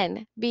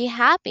can be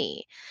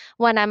happy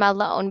when I'm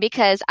alone,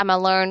 because I'm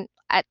alone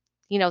at,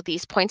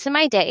 these points in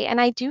my day, and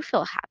I do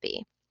feel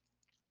happy.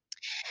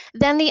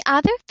 Then the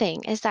other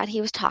thing is that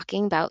he was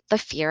talking about the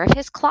fear of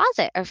his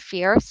closet, or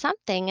fear of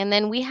something. And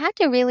then we had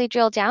to really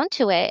drill down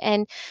to it.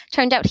 And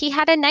turned out he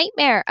had a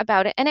nightmare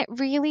about it, and it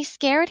really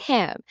scared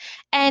him.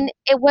 And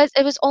it was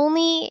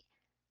only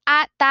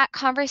at that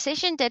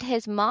conversation did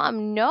his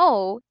mom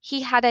know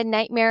he had a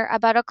nightmare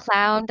about a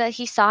clown that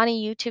he saw in a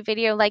YouTube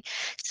video. Like,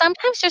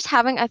 sometimes just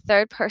having a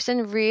third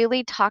person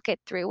really talk it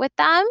through with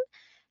them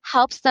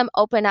helps them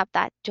open up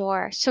that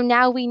door. So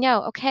now we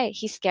know, okay,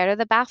 he's scared of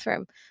the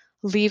bathroom.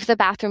 Leave the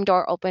bathroom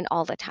door open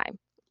all the time.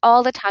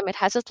 All the time. It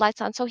has its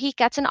lights on. So he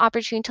gets an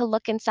opportunity to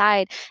look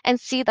inside and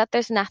see that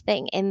there's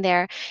nothing in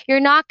there. You're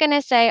not going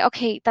to say,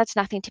 okay, that's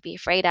nothing to be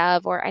afraid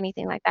of or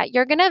anything like that.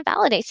 You're going to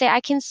validate, say, I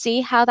can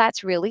see how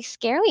that's really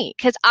scary.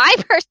 Because I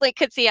personally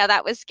could see how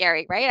that was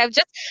scary, right?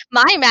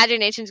 My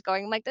imagination's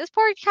going, like, this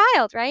poor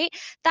child, right?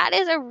 That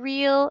is a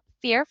real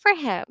fear for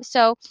him.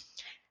 So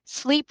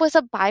sleep was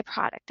a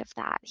byproduct of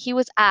that. He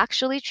was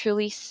actually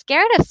truly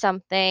scared of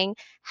something,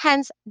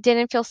 hence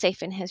didn't feel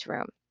safe in his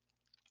room.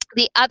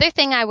 The other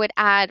thing I would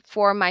add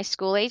for my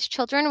school age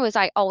children was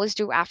I always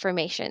do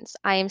affirmations.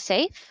 I am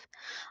safe.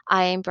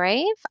 I am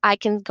brave. I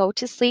can go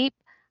to sleep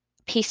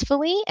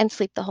peacefully and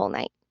sleep the whole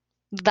night.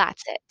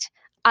 That's it.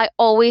 I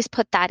always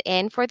put that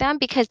in for them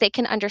because they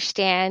can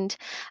understand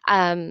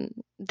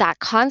that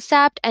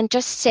concept, and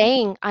just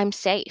saying I'm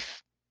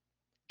safe,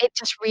 it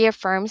just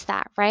reaffirms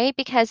that, right?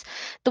 Because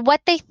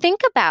what they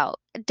think about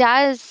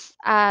does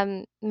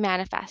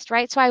manifest,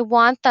 right? So I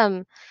want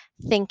them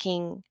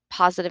thinking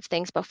positive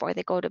things before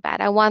they go to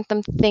bed. I want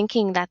them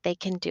thinking that they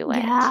can do it.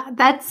 Yeah,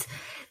 that's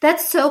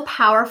so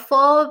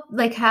powerful.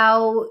 Like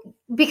how,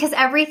 because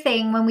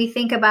everything, when we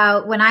think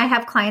about, when I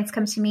have clients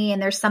come to me and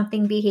there's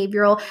something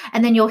behavioral,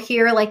 and then you'll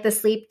hear like the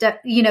sleep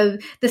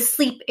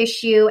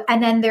issue,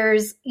 and then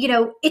there's,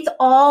 it's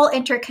all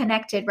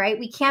interconnected, right?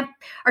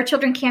 Our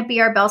children can't be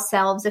our best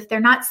selves if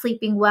they're not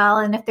sleeping well.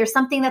 And if there's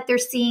something that they're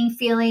seeing,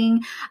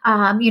 feeling,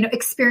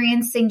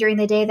 experiencing during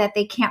the day that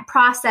they can't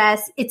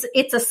process,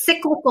 it's a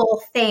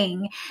cyclical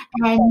thing.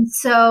 And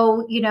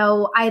so,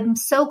 I'm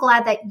so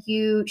glad that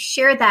you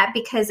share that,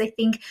 because I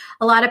think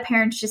a lot of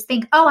parents just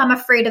think, oh, I'm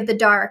afraid of the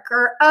dark,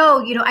 or,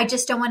 oh, I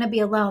just don't want to be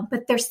alone.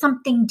 But there's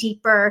something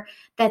deeper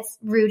that's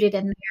rooted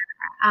in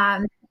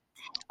there.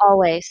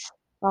 Always.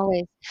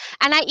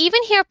 And I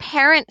even hear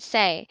parents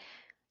say,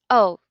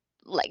 oh,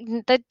 like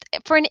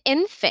for an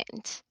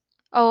infant,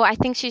 oh, I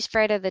think she's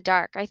afraid of the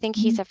dark. I think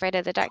he's afraid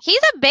of the dark. He's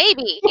a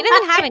baby. He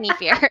doesn't have any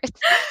fears.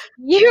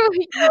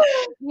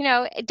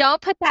 Don't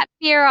put that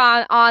fear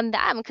on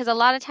them, because a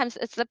lot of times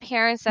it's the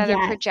parents that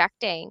are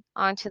projecting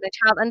onto the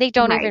child, and they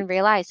don't even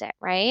realize it,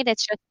 right?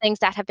 It's just things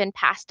that have been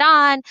passed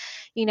on,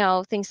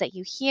 things that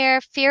you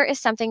hear. Fear is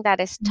something that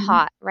is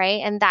taught,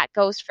 right? And that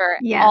goes for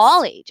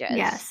all ages.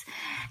 Yes.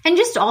 And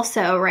just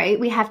also, right,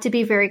 we have to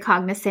be very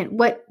cognizant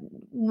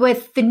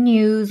with the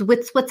news,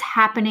 what's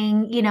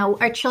happening,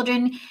 our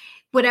children,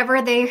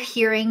 whatever they're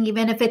hearing,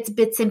 even if it's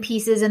bits and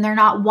pieces and they're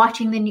not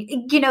watching the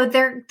news,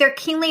 they're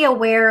keenly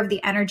aware of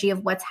the energy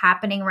of what's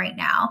happening right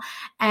now.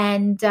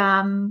 And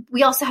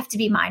we also have to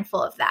be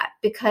mindful of that,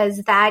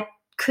 because that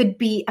could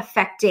be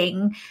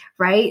affecting,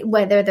 right?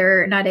 Whether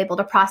they're not able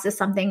to process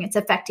something, it's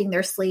affecting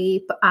their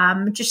sleep.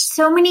 Just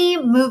so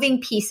many moving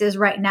pieces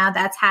right now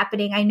that's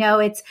happening. I know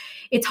it's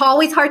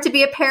always hard to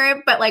be a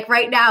parent, but like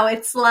right now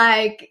it's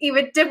like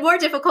even more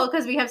difficult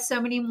because we have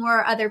so many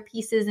more other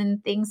pieces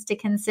and things to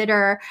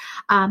consider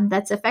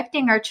that's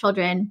affecting our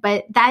children.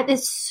 But that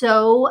is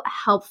so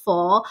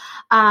helpful.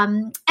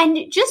 And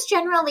just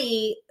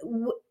generally,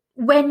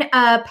 when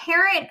a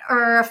parent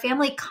or a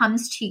family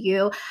comes to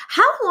you,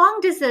 how long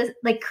does this,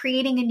 like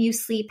creating a new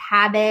sleep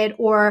habit,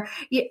 or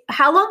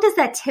how long does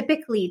that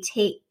typically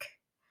take?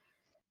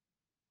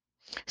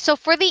 So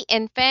for the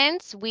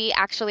infants, we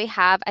actually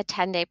have a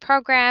 10-day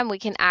program. We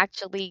can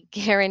actually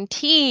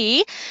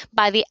guarantee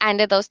by the end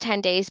of those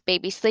 10 days,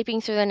 baby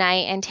sleeping through the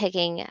night and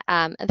taking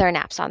their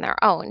naps on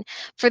their own.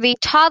 For the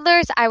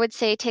toddlers, I would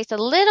say it takes a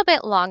little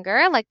bit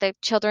longer, like the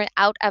children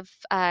out of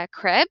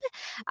crib,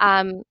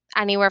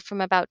 anywhere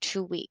from about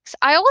 2 weeks.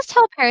 I always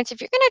tell parents,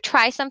 if you're going to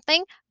try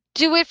something,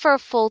 do it for a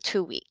full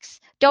 2 weeks.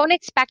 Don't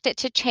expect it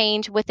to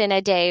change within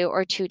a day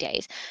or 2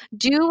 days.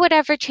 Do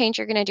whatever change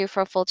you're going to do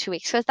for a full 2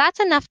 weeks, because that's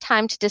enough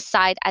time to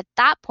decide at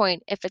that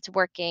point if it's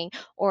working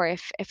or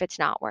if it's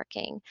not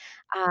working.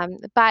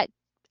 But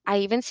I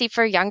even see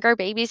for younger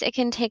babies, it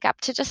can take up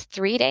to just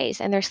 3 days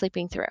and they're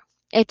sleeping through.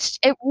 It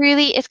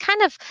really is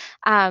kind of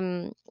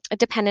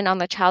dependent on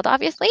the child,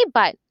 obviously,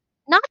 but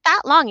not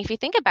that long if you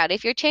think about it.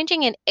 If you're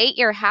changing an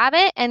 8-year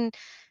habit and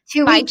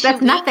Two by weeks, two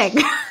that's nothing.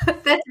 weeks,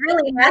 That's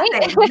really right?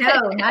 nothing.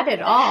 No, not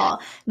at all.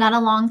 Not a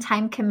long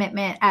time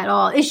commitment at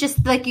all. It's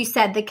just like you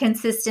said, the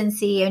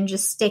consistency and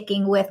just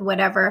sticking with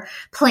whatever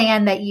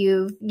plan that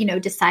you've,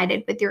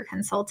 decided with your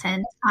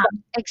consultant.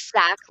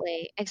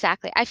 Exactly,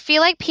 exactly. I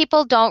feel like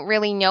people don't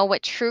really know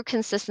what true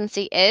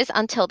consistency is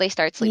until they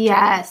start sleep training.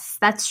 Yes,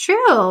 that's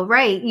true.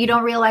 Right. You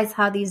don't realize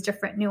how these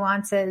different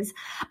nuances.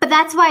 But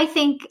that's why I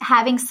think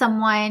having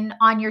someone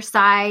on your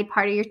side,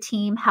 part of your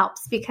team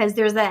helps, because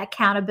there's that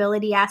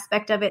accountability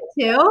aspect of it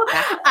too.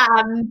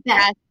 Exactly.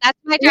 That's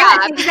my Yes,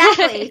 job.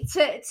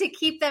 exactly. To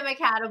keep them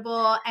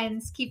accountable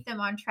and keep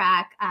them on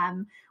track,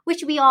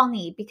 which we all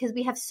need because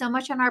we have so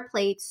much on our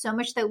plate, so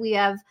much that we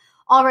have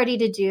already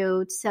to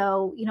do.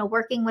 So,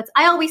 working with,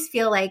 I always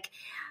feel like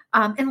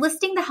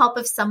enlisting the help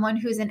of someone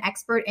who's an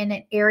expert in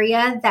an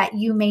area that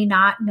you may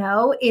not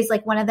know is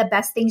like one of the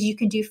best things you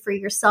can do for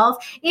yourself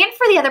and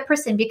for the other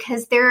person,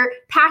 because they're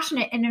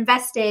passionate and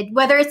invested,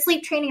 whether it's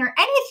sleep training or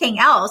anything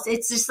else.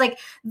 It's just like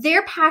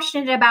they're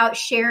passionate about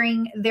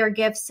sharing their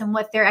gifts and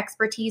what their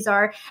expertise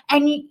are.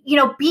 And,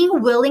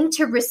 being willing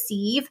to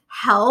receive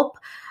help.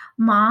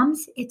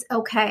 Moms, it's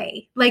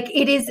okay. Like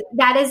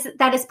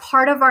that is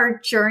part of our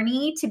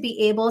journey to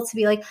be able to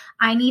be like,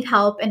 I need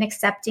help, and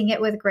accepting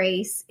it with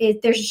grace.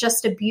 There's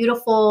just a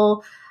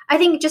beautiful, I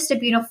think just a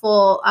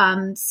beautiful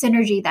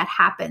synergy that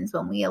happens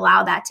when we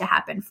allow that to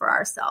happen for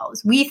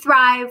ourselves. We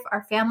thrive,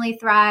 our family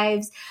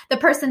thrives. The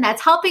person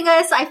that's helping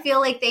us, I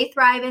feel like they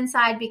thrive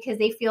inside because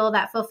they feel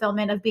that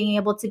fulfillment of being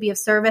able to be of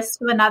service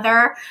to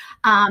another.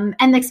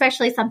 And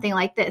especially something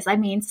like this. I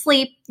mean,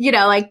 sleep,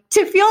 like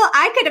to feel,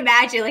 I could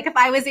imagine like if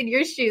I was in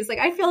your shoes, like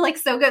I feel like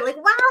so good, like,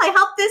 wow, I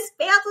helped this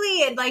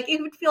family. And like,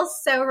 it would feel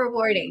so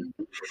rewarding.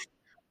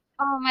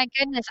 Oh my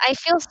goodness. I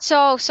feel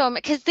so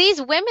because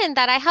these women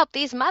that I help,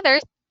 these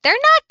mothers, they're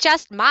not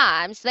just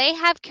moms. They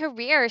have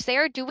careers. They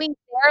are doing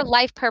their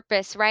life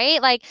purpose,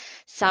 right? Like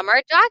some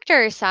are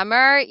doctors, some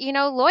are,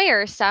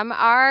 lawyers, some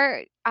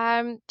are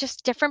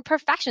just different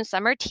professions,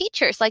 some are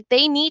teachers. Like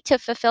they need to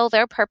fulfill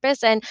their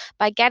purpose. And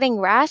by getting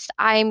rest,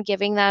 I'm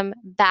giving them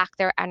back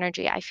their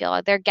energy. I feel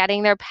like they're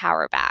getting their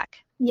power back.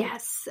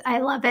 Yes, I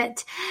love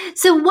it.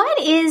 So, what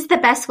is the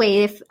best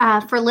way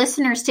for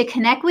listeners to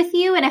connect with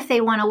you? And if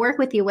they want to work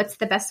with you, what's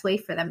the best way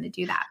for them to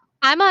do that?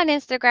 I'm on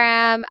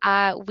Instagram,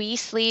 We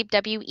Sleep,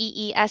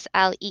 WEESLEEP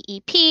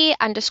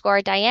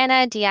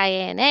 _Diana,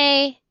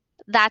 DIANA.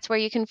 That's where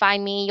you can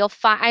find me. You'll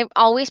find I'm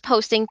always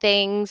posting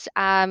things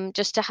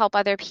just to help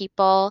other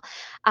people.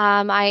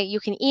 You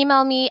can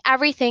email me.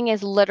 Everything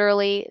is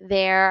literally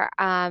there.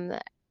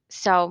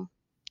 So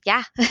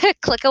yeah,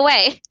 click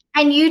away.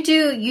 And you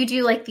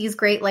do like these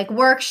great like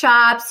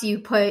workshops. You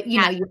put,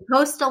 Yes. you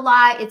post a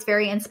lot. It's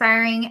very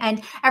inspiring,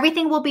 and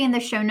everything will be in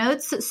the show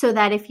notes so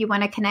that if you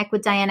want to connect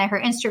with Diana,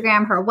 her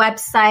Instagram, her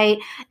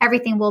website,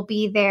 everything will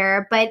be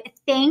there. But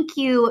thank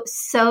you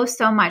so,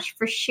 so much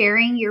for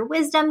sharing your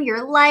wisdom,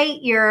 your light.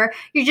 You're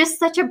just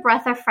such a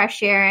breath of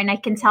fresh air, and I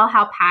can tell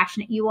how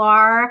passionate you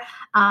are.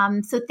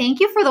 So thank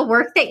you for the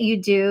work that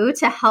you do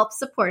to help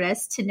support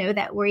us, to know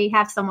that we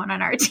have someone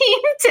on our team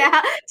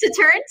to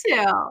turn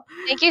to.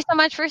 Thank you so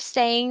much for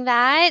saying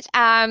that.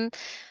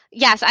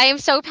 Yes, I am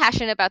so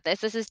passionate about this.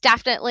 This is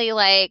definitely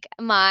like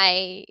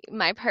my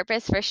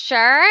purpose for sure.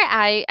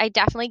 I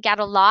definitely get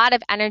a lot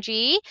of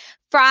energy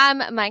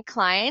from my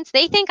clients.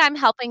 They think I'm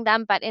helping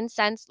them, but in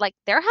sense, like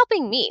they're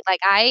helping me.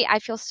 Like I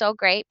feel so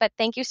great. But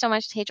thank you so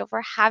much, Tejal,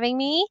 for having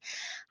me.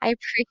 I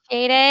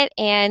appreciate it.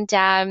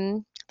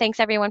 And thanks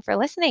everyone for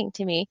listening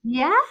to me.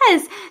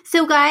 Yes.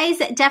 So guys,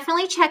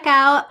 definitely check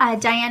out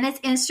Diana's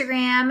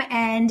Instagram.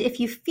 And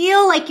if you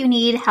feel like you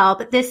need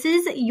help, this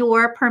is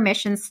your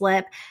permission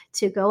slip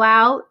to go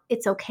out.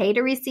 It's okay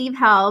to receive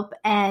help.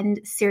 And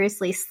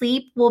seriously,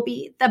 sleep will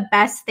be the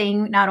best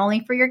thing, not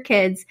only for your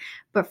kids,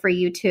 but for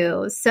you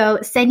too. So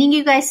sending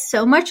you guys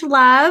so much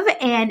love.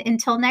 And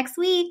until next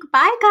week,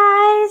 bye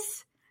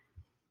guys.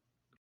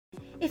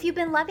 If you've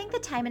been loving the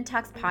Time and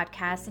Talks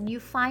podcast and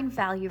you find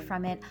value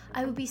from it,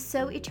 I would be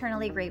so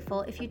eternally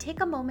grateful if you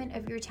take a moment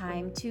of your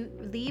time to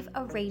leave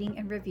a rating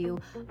and review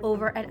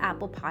over at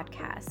Apple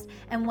Podcasts.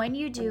 And when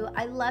you do,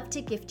 I love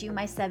to gift you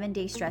my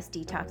 7-day stress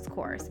detox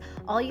course.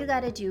 All you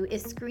got to do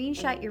is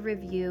screenshot your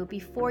review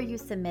before you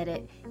submit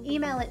it,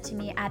 email it to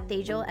me at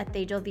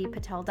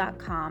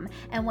tejal@tejalvpatel.com.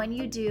 And when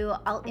you do,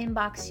 I'll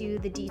inbox you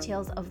the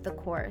details of the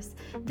course.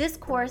 This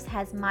course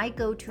has my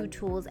go-to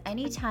tools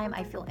anytime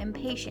I feel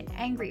impatient,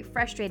 angry,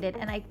 frustrated,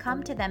 and I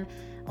come to them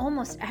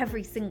almost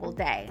every single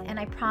day. And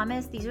I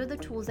promise these are the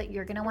tools that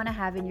you're going to want to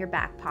have in your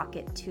back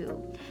pocket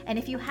too. And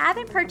if you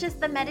haven't purchased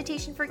the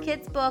Meditation for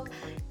Kids book,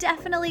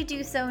 definitely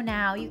do so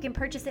now. You can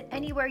purchase it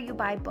anywhere you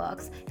buy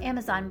books: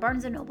 Amazon,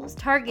 Barnes & Nobles,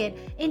 Target,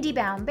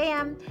 IndieBound,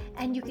 BAM.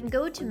 And you can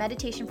go to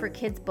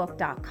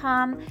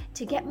meditationforkidsbook.com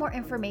to get more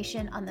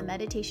information on the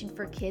Meditation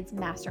for Kids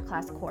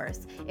Masterclass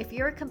course. If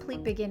you're a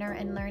complete beginner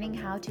in learning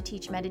how to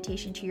teach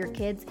meditation to your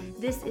kids,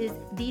 this is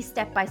the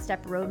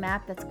step-by-step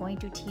roadmap that's going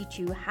to teach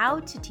you how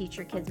to teach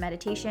your kids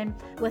meditation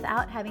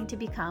without having to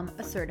become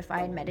a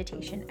certified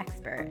meditation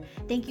expert.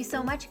 Thank you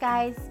so much,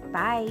 guys.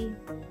 Bye.